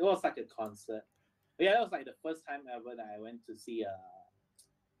like it was like a concert. But yeah, that was like the first time ever that I went to see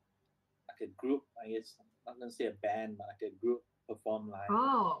like a group. I guess not gonna say a band, but like a group perform live.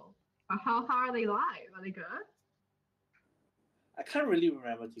 Oh. How are they live? Are they good? I can't really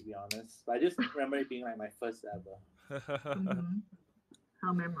remember, to be honest, but I just remember it being like my first ever. Mm-hmm.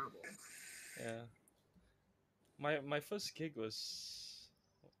 How memorable. Yeah. My first gig was,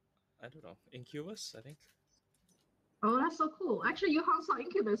 I don't know, Incubus, I think. Oh, that's so cool. Actually, Yuhan saw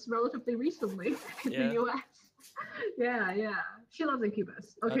Incubus relatively recently in Yeah. the US. Yeah. She loves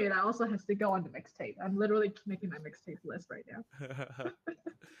Incubus. Okay, that also has to go on the mixtape. I'm literally making my mixtape list right now.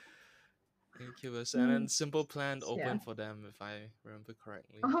 Incubus, and then Simple Plan Yeah. opened for them, if I remember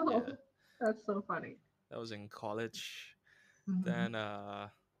correctly. Oh, Yeah, that's so funny. that was in college. Mhm. Then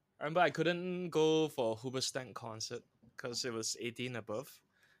I remember I couldn't go for a Hoobastank concert because it was 18 above,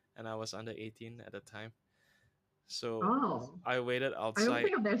 and I was under 18 at the time. So Oh, I waited I don't outside.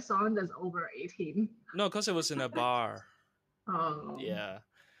 think of their song as over 18. No, because it was in a bar. Oh. Yeah.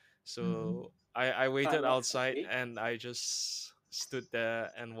 So I waited outside and I just stood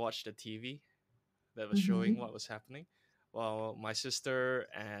there and watched the TV that was showing what was happening. While my sister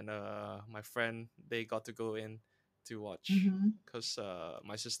and my friend, they got to go in to watch because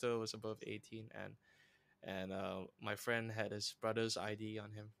my sister was above 18 and my friend had his brother's ID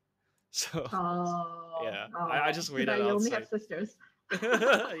on him. So yeah, I just waited You only outside. have sisters.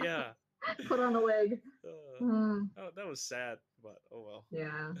 Yeah. Put on a wig. Oh, that was sad, but oh well.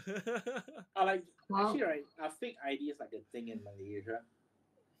 Yeah. Actually, right, fake ID is like a thing in Malaysia.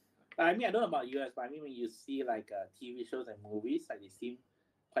 I mean, I don't know about US, but I mean, when you see like TV shows and movies, like they seem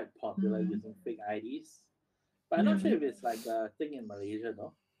quite popular using fake IDs. But I'm not sure if it's like a thing in Malaysia,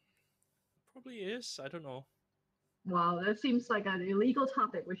 though. Probably is. I don't know. Wow, that seems like an illegal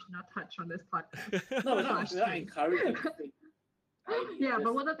topic we should not touch on this podcast. No, we're not encouraging fake IDs. Yeah,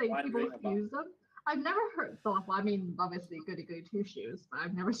 but what do they people use them? I've never heard. Well, I mean, obviously, goody goody two shoes, but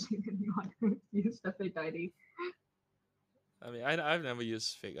I've never seen anyone who used a fake ID. I mean, I've never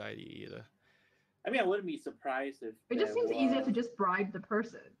used fake ID either. I mean, I wouldn't be surprised if it just seems easier to just bribe the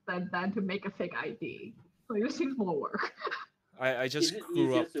person than to make a fake ID. So it just seems more work. I just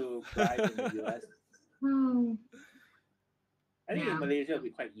grew up to bribe in the US. I think in Malaysia it'll be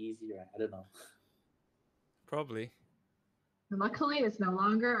quite easy, right? I don't know. Probably. Luckily, it's no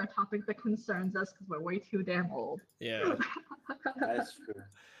longer a topic that concerns us because we're way too damn old. Yeah. That's true.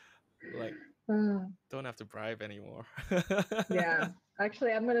 Like, don't have to bribe anymore. Yeah.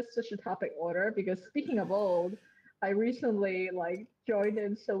 Actually, I'm gonna switch the topic order because speaking of old, I recently joined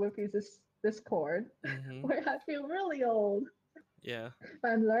in Silverfuse's Discord where I feel really old. Yeah.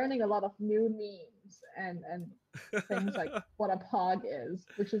 But I'm learning a lot of new memes and things like what a pog is,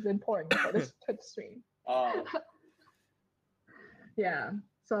 which is important for this Twitch stream. Oh. Yeah.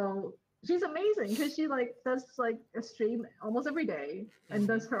 So she's amazing because she does a stream almost every day and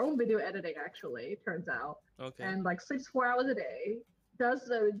does her own video editing, actually, it turns out. Okay. And sleeps 4 hours a day, does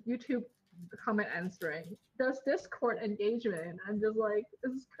the YouTube comment answering, does Discord engagement, and just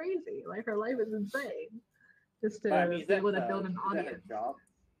this is crazy. Her life is insane. Just to be able to build an audience.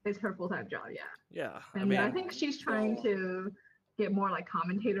 It's her full-time job, yeah. Yeah. And I think she's trying to get more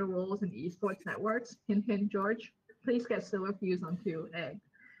commentator roles in esports networks. Hint, hint, George. Please get Silverfuse onto Egg.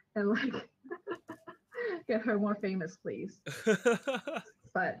 And get her more famous, please.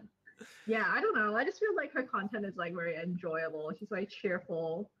 But yeah, I don't know. I just feel like her content is very enjoyable. She's very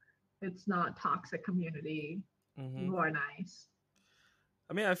cheerful. It's not toxic community. You are nice.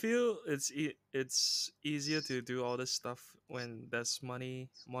 I mean, I feel it's easier to do all this stuff when there's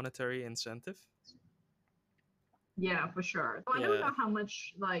monetary incentive. Yeah, for sure. So I don't know how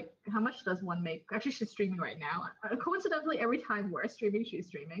much does one make. Actually, she's streaming right now. Coincidentally, every time we're streaming, she's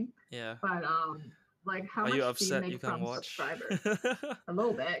streaming. Yeah. But how much you upset do you make from watch? subscribers? A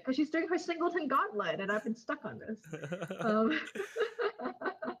little bit, because she's doing her Singleton Gauntlet, and I've been stuck on this.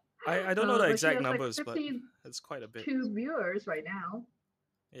 I don't know the exact numbers, but it's quite a bit. 2 viewers right now.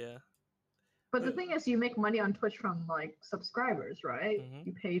 Yeah. But the thing is, you make money on Twitch from subscribers, right?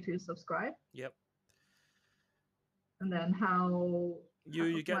 You pay to subscribe. Yep. And then how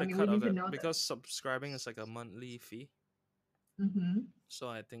you get a cut of it because subscribing is a monthly fee. So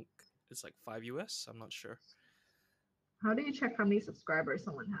I think it's $5 US. I'm not sure. How do you check how many subscribers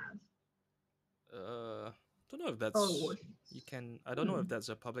someone has? Don't know if that's you can. I don't know if that's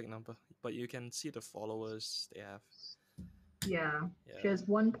a public number, but you can see the followers they have. Yeah. She has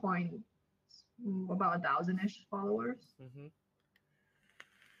 1.1 about 1,000-ish followers. Mm-hmm.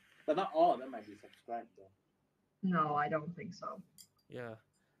 But not all of them might be subscribed though. No, I don't think so. Yeah.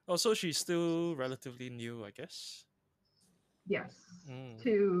 Also, she's still relatively new, I guess. Yes, Mm.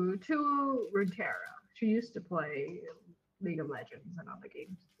 to Runeterra. She used to play League of Legends and other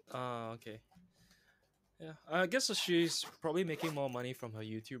games. Okay. Yeah, I guess she's probably making more money from her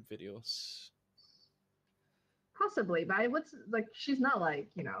YouTube videos. Possibly, but I would like she's not like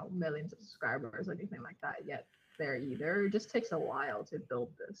millions of subscribers or anything like that yet there either. It just takes a while to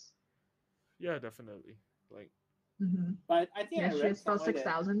build this. Yeah, definitely. Like, But I think Yeah, I she read has about somewhere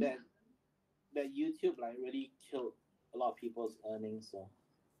 6,000. that YouTube like really killed a lot of people's earnings. So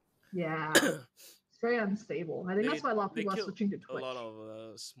Yeah, it's very unstable. I think that's why a lot of they people are killed switching to a Twitch. lot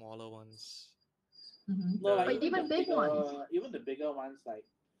of smaller ones. no, like But even the big bigger, ones. even the bigger ones, like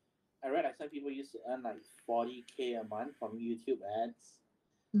I read, like some people used to earn like 40K a month from YouTube ads.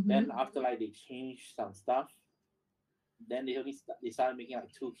 Then after like they changed some stuff, then they started making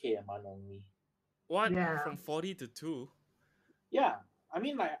like 2K a month only. What? Yeah. From 40 to 2? Yeah, I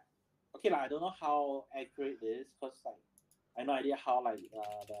mean like okay, like I don't know how accurate it is because like I have no idea how like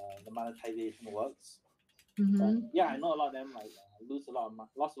the monetization works. But yeah, I know a lot of them like lost a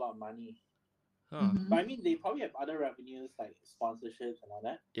lot of money. Huh. But I mean, they probably have other revenues like sponsorships and all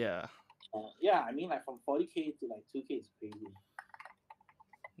that. Yeah. Yeah, I mean, like from 40K to like 2K is crazy.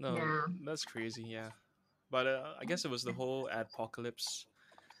 No, Yeah. that's crazy. Yeah. But I guess it was the whole adpocalypse.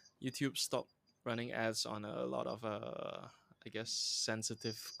 YouTube stopped running ads on a lot of I guess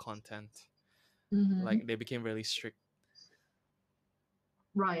sensitive content. Like they became really strict.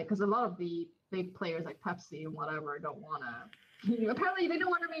 Right, because a lot of the big players like Pepsi and whatever don't want to. Apparently, they don't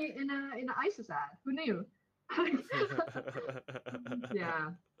want to be in an ISIS ad. Who knew?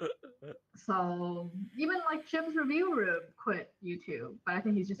 Yeah. So even like Jim's review room quit YouTube, but I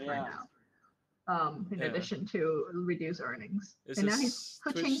think he's just burned out. In addition to reduce earnings, and now he's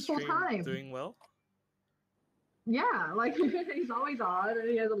switching full time. Doing well. Yeah, like he's always on, and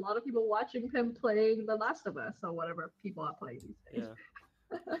he has a lot of people watching him playing The Last of Us or whatever people are playing these days.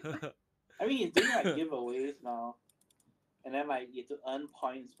 Yeah. I mean, he's doing like giveaways now, and then like you have to earn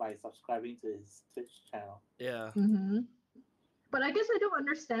points by subscribing to his Twitch channel. Yeah. But I guess I don't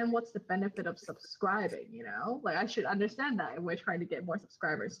understand what's the benefit of subscribing. Like I should understand that we're trying to get more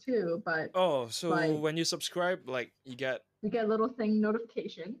subscribers too. But so like, when you subscribe, like you get a little thing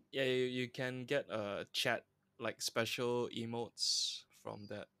notification. Yeah, you can get a chat like special emotes from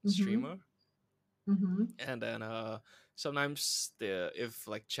that streamer. And then sometimes if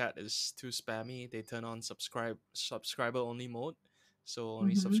like chat is too spammy, they turn on subscriber only mode, so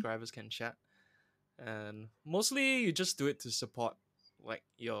only subscribers can chat. And mostly you just do it to support like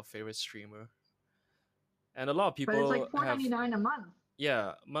your favorite streamer. And a lot of people But it's like $4.99 a month.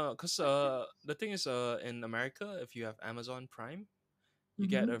 Yeah, because the thing is in America, if you have Amazon Prime, you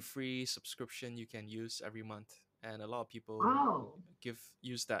get a free subscription you can use every month, and a lot of people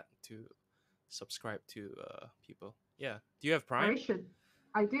use that to subscribe to people. Yeah, do you have Prime?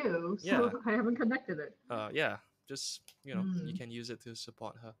 I do. So Yeah. I haven't connected it. Yeah, just you can use it to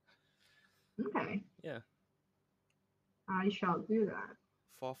support her. Okay. Yeah. I shall do that.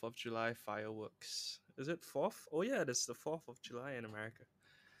 4th of July fireworks. Is it 4th? Oh yeah, it's the 4th of July in America.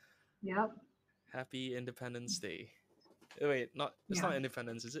 Yep. Happy Independence Day. Wait, it's not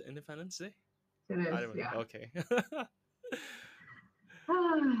Independence. Is it Independence Day? It is. I don't know. Yeah. Okay.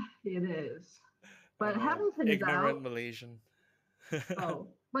 It is. But Hamilton is ignorant out. Malaysian.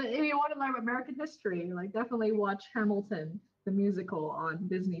 But if you want to learn American history, like definitely watch Hamilton, the musical on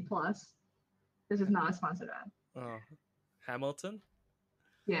Disney Plus. This is not a sponsored ad. Oh, Hamilton?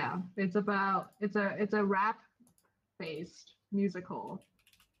 Yeah, it's a rap-based musical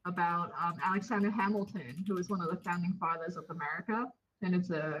about Alexander Hamilton, who was one of the founding fathers of America, and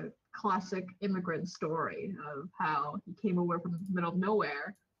it's a classic immigrant story of how he came over from the middle of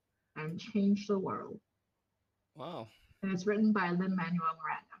nowhere and changed the world. Wow. And it's written by Lin-Manuel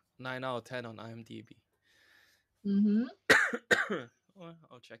Miranda. 9 out of 10 on IMDb. Well,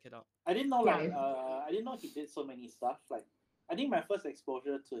 I'll check it out. I didn't know I didn't know he did so many stuff. Like I think my first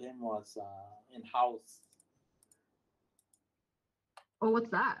exposure to him was in House. Oh, what's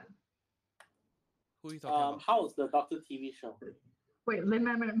that? Who are you talking about? House, the Doctor TV show. Wait,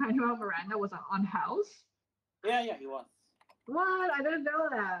 Lin-Manuel Miranda was on House? Yeah, he was. What? I didn't know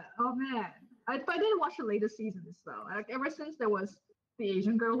that. Oh man. I didn't watch the latest seasons though. Like ever since there was the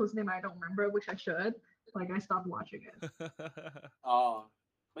Asian girl whose name I don't remember, which I should, like I stopped watching it. Oh.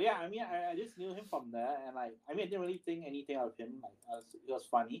 But yeah, I mean, I just knew him from there, and like, I mean, I didn't really think anything of him. Like, it was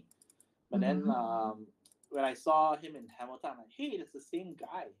funny. But then when I saw him in Hamilton, I'm like, hey, it's the same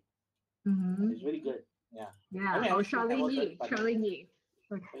guy. Mm-hmm. It's really good. Yeah, Yeah. I mean, I Oh, haven't seen Charlie Hamilton, Yi. but Charlie Yi.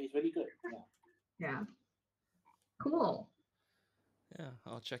 Okay. it's really good. Yeah. Yeah. Cool. Yeah,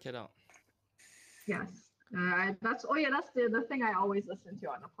 I'll check it out. Yes. That's that's the thing I always listen to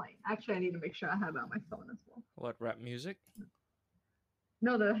on the plane. Actually, I need to make sure I have it on my phone as well. What, rap music?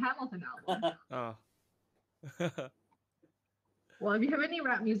 No, the Hamilton album. Oh. Well, if you have any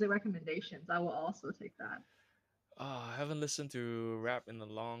rap music recommendations, I will also take that. Oh, I haven't listened to rap in a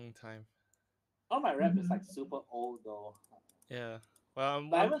long time. All my rap is Mhm. like super old though. Yeah. Well,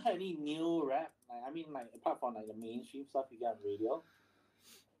 But I haven't heard any new rap. Like, I mean, like apart from like the mainstream stuff you get on radio.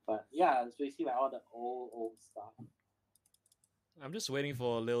 But yeah, it's basically like all the old stuff. I'm just waiting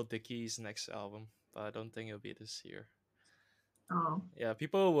for Lil Dicky's next album, but I don't think it'll be this year. Oh. Yeah,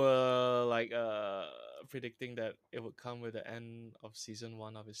 people were like predicting that it would come with the end of season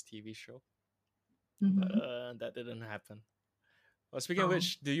 1 of his TV show. Mhm. That didn't happen. Well, speaking of Oh.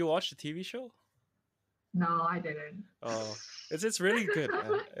 which, do you watch the TV show? No, I didn't. Oh, it's really good,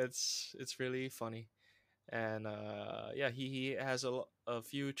 man. It's really funny, and yeah, he has a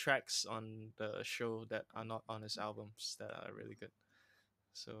few tracks on the show that are not on his albums that are really good.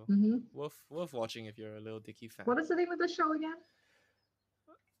 So Hmm. worth watching if you're a Lil Dicky fan. What is the name of the show again?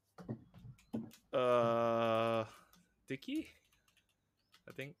 Dicky,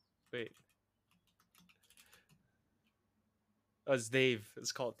 I think. Wait, it's Dave.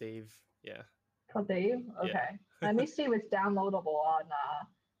 It's called Dave. Yeah. Called Dave. Yeah. Okay. Let me see if it's downloadable on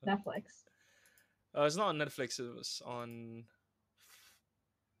Netflix. It's not on Netflix. It was on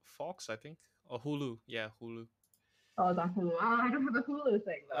Fox, I think, or Hulu. Yeah, Hulu. Oh, it's on Hulu. Oh, I don't have a Hulu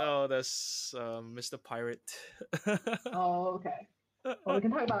thing though. Oh, that's Mr. Pirate. Oh, okay. Well, we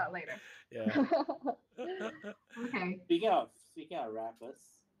can talk about that later. Yeah. Okay. Speaking of rappers,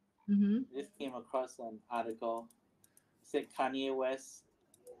 Mm-hmm. I just came across an article. It said Kanye West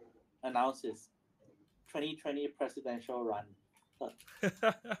announces 2020 presidential run.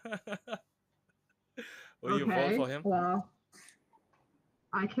 Will you vote for him? Well,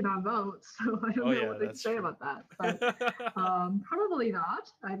 I cannot vote, so I don't Oh, know yeah, what to that's say true. about that. But probably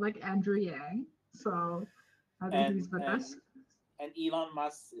not. I like Andrew Yang, so I think he's the best. And Elon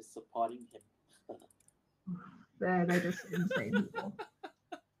Musk is supporting him. They're just insane people.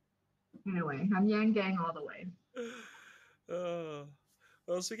 Anyway, I'm Yang Gang all the way.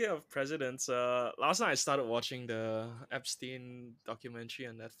 Well, speaking of presidents, last night I started watching the Epstein documentary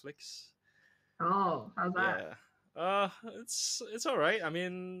on Netflix. Oh, how's that? Yeah. It's all right. I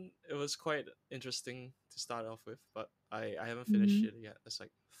mean, it was quite interesting to start off with, but I haven't finished it yet. It's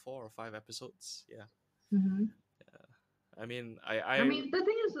like 4 or 5 episodes. Yeah. Mm-hmm. I mean, I mean, the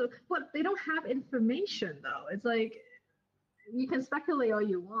thing is, what they don't have information though. It's like you can speculate all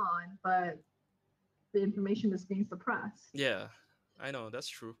you want, but the information is being suppressed. Yeah, I know that's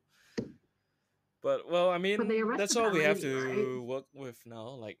true. But well, I mean, But they arrested that's all that we have lady, to right? work with now,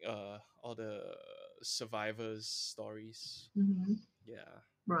 like all the survivors' stories. Mm-hmm. Yeah.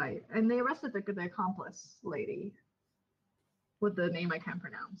 Right, and they arrested the accomplice lady with the name I can't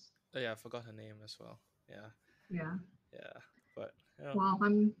pronounce. Oh, yeah, I forgot her name as well. Yeah. Yeah. Yeah. But yeah, Well,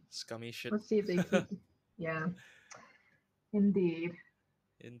 I'm. scummy shit. Let's see if they keep. Yeah. Indeed.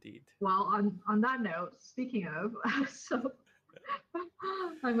 Indeed. Well, on that note, speaking of, so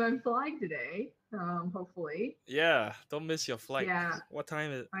I'm flying today. Hopefully. Yeah, don't miss your flight. Yeah. What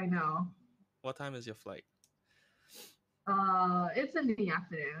time is I know. What time is your flight? It's in the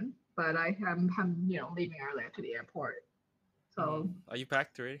afternoon, but I'm leaving earlier to the airport. So Are you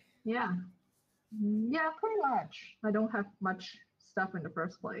packed already? yeah, pretty much. I don't have much stuff in the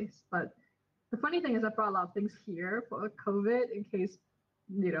first place, but the funny thing is I brought a lot of things here for COVID in case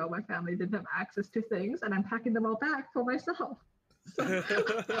my family didn't have access to things, and I'm packing them all back for myself. So,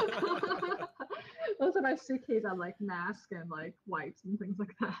 those are my suitcase. I like masks and like wipes and things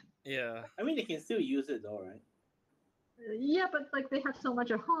like that. Yeah. I mean, they can still use it though, right? Yeah, but like they have so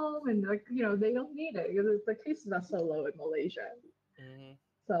much at home, and like they don't need it because the cases are so low in Malaysia. Mhm.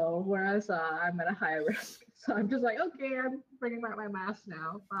 So whereas I'm at a higher risk, so I'm just like, okay, I'm bringing back my mask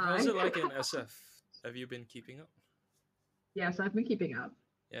now. Bye. How's it like in SF? Have you been keeping up? Yeah, so I've been keeping up.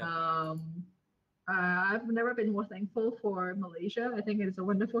 Yeah. I've never been more thankful for Malaysia. I think it's a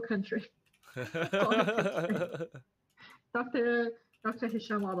wonderful country. Dr.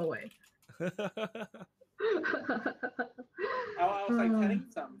 Hisham all the way. I was like telling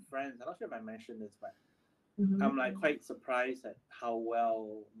some friends, I'm not sure if I mentioned this, but Mhm. I'm like quite surprised at how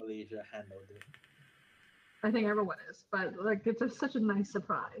well Malaysia handled it. I think everyone is, but like it's such a nice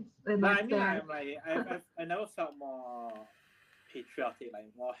surprise. And But like, I mean, I'm like, I never felt more patriotic, like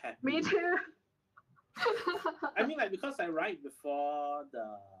more happy. me too. I mean, like because right before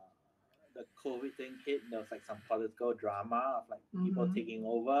the the COVID thing hit, there was like some political drama of like people Mhm. taking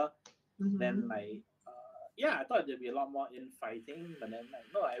over. Mhm. Then like yeah, I thought there'd be a lot more infighting, but then like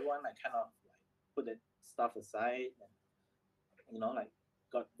no, everyone like kind of like put that stuff aside and like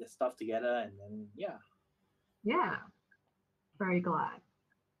got the stuff together, and then Yeah, very glad.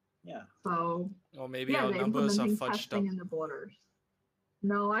 yeah. So Or maybe yeah, our they're numbers are implementing fudged testing up. in the borders.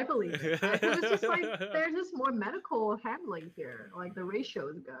 No, I believe it. Because it's just like there's just more medical handling here. Like the ratio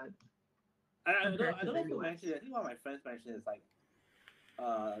is good compared I to don't the know who US. mentioned it. I think one of my friends mentioned it's like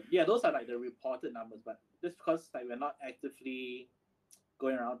yeah, those are like the reported numbers, but just because like we're not actively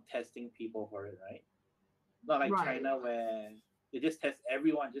going around testing people for it, right? Not like Right. China where they just test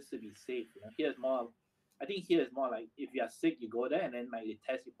everyone just to be safe. Here's more. I think here is more like if you are sick, you go there and then like they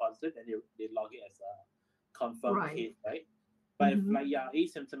test you positive, and they log it as a confirmed Right. case, right? But if Mhm. like you're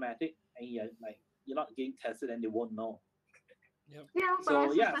asymptomatic and you're not getting tested, then they won't know. Yep. Yeah, but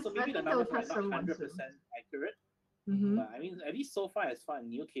So yeah, I so maybe the think they'll numbers are like test not everyone 100% soon. accurate. Mhm. But I mean, at least so far, as far as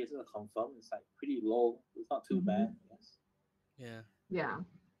new cases are confirmed, it's like pretty low. It's not too Mhm. bad, I guess. Yeah. Yeah.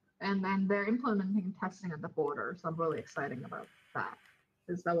 And then they're implementing testing at the border, so I'm really excited about that.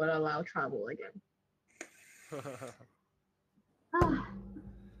 Because that would allow travel again.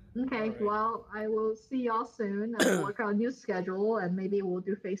 Okay, Alright. well, I will see y'all soon. I will work on a new schedule and maybe we'll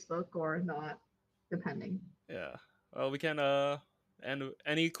do Facebook or not, depending. Yeah. Well, we can and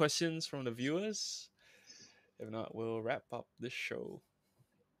any questions from the viewers? If not, we'll wrap up this show.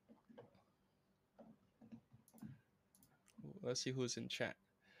 Let's see who's in chat.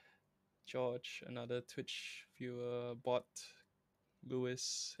 George, another Twitch viewer, bot.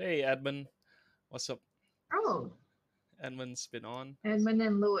 Lewis. Hey, Edmund. What's up? Oh, Edmund's been on. Edmund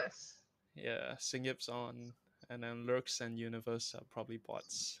and Lewis. Yeah, Singyip's on. And then Lurks and Universe are probably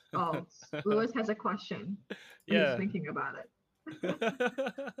bots. Oh, Lewis has a question. He's Yeah. thinking about it.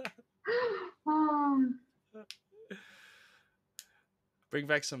 Oh, Bring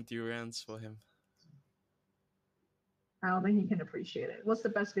back some durians for him. I don't think he can appreciate it. What's the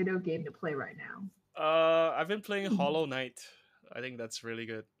best video game to play right now? I've been playing Hollow Knight. I think that's really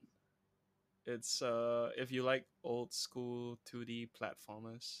good. It's if you like old school 2D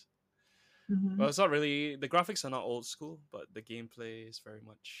platformers. Mhm. Well, it's not really, the graphics are not old school, but the gameplay is very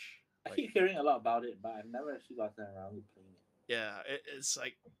much I like, keep hearing a lot about it, but I've never actually gotten around to playing it. yeah, it's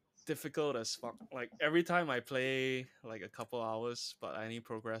like difficult as fuck. Like every time I play like a couple hours, but I only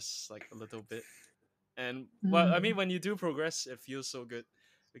progress like a little bit. And well, I mean, when you do progress, it feels so good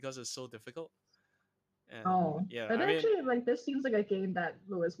because it's so difficult. And Oh, yeah, but I mean, actually, like this seems like a game that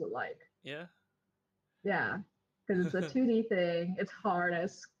Lewis would like. yeah, Yeah, because it's a 2D thing. It's hard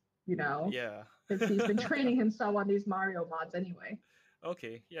as yeah. because he's been training himself on these Mario mods anyway.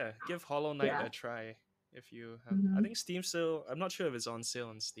 Okay, yeah, give Hollow Knight Yeah. a try if you have. I Mhm. think Steam sale. I'm not sure if it's on sale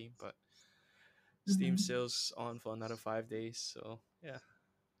on Steam, but Steam Mhm. sale's on for another 5 days. So yeah.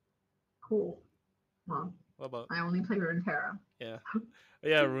 Cool. Well, What about I only play Runeterra. yeah,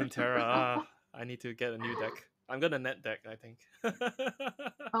 yeah, Runeterra. I need to get a new deck. I'm gonna net deck, I think.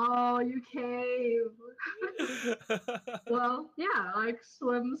 Oh, you cave. Well, yeah, like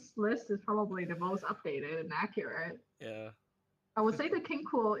Swim's list is probably the most updated and accurate. Yeah. I would say the King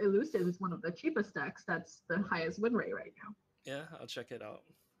Cool Elusive is one of the cheapest decks. That's the highest win rate right now. Yeah, I'll check it out.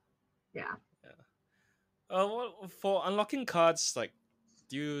 Yeah. Well, for unlocking cards, like,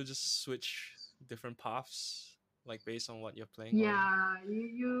 do you just switch different paths, like based on what you're playing? Yeah,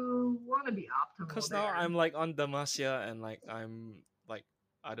 you want to be optimal. Because there. now I'm like on Demacia and like I'm like,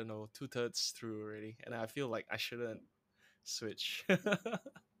 I don't know, 2/3 through already, and I feel like I shouldn't switch.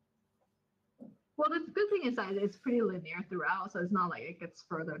 Well, the good thing is that it's pretty linear throughout, so it's not like it gets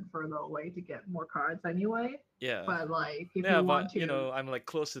further and further away to get more cards anyway. Yeah. But like, if Yeah, you want but to, you know, I'm like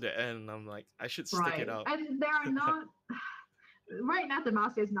close to the end. I'm like, I should stick right? it out. And there are not right now.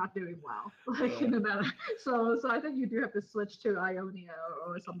 Demacia is not doing well, like Yeah. in the meta. So I think you do have to switch to Ionia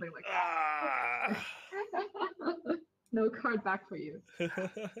or something like that. Ah! No card back for you.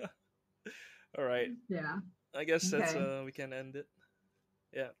 All right. Yeah. I guess that's Okay. we can end it.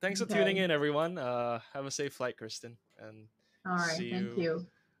 Yeah. Thanks for Okay. tuning in, everyone. Have a safe flight, Kristen, and All right. see Thank you.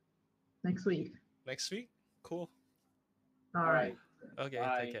 Next week. next week. Cool. All right. Okay.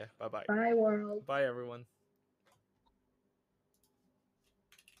 Bye. Take care. Bye bye. Bye, world. Bye, everyone.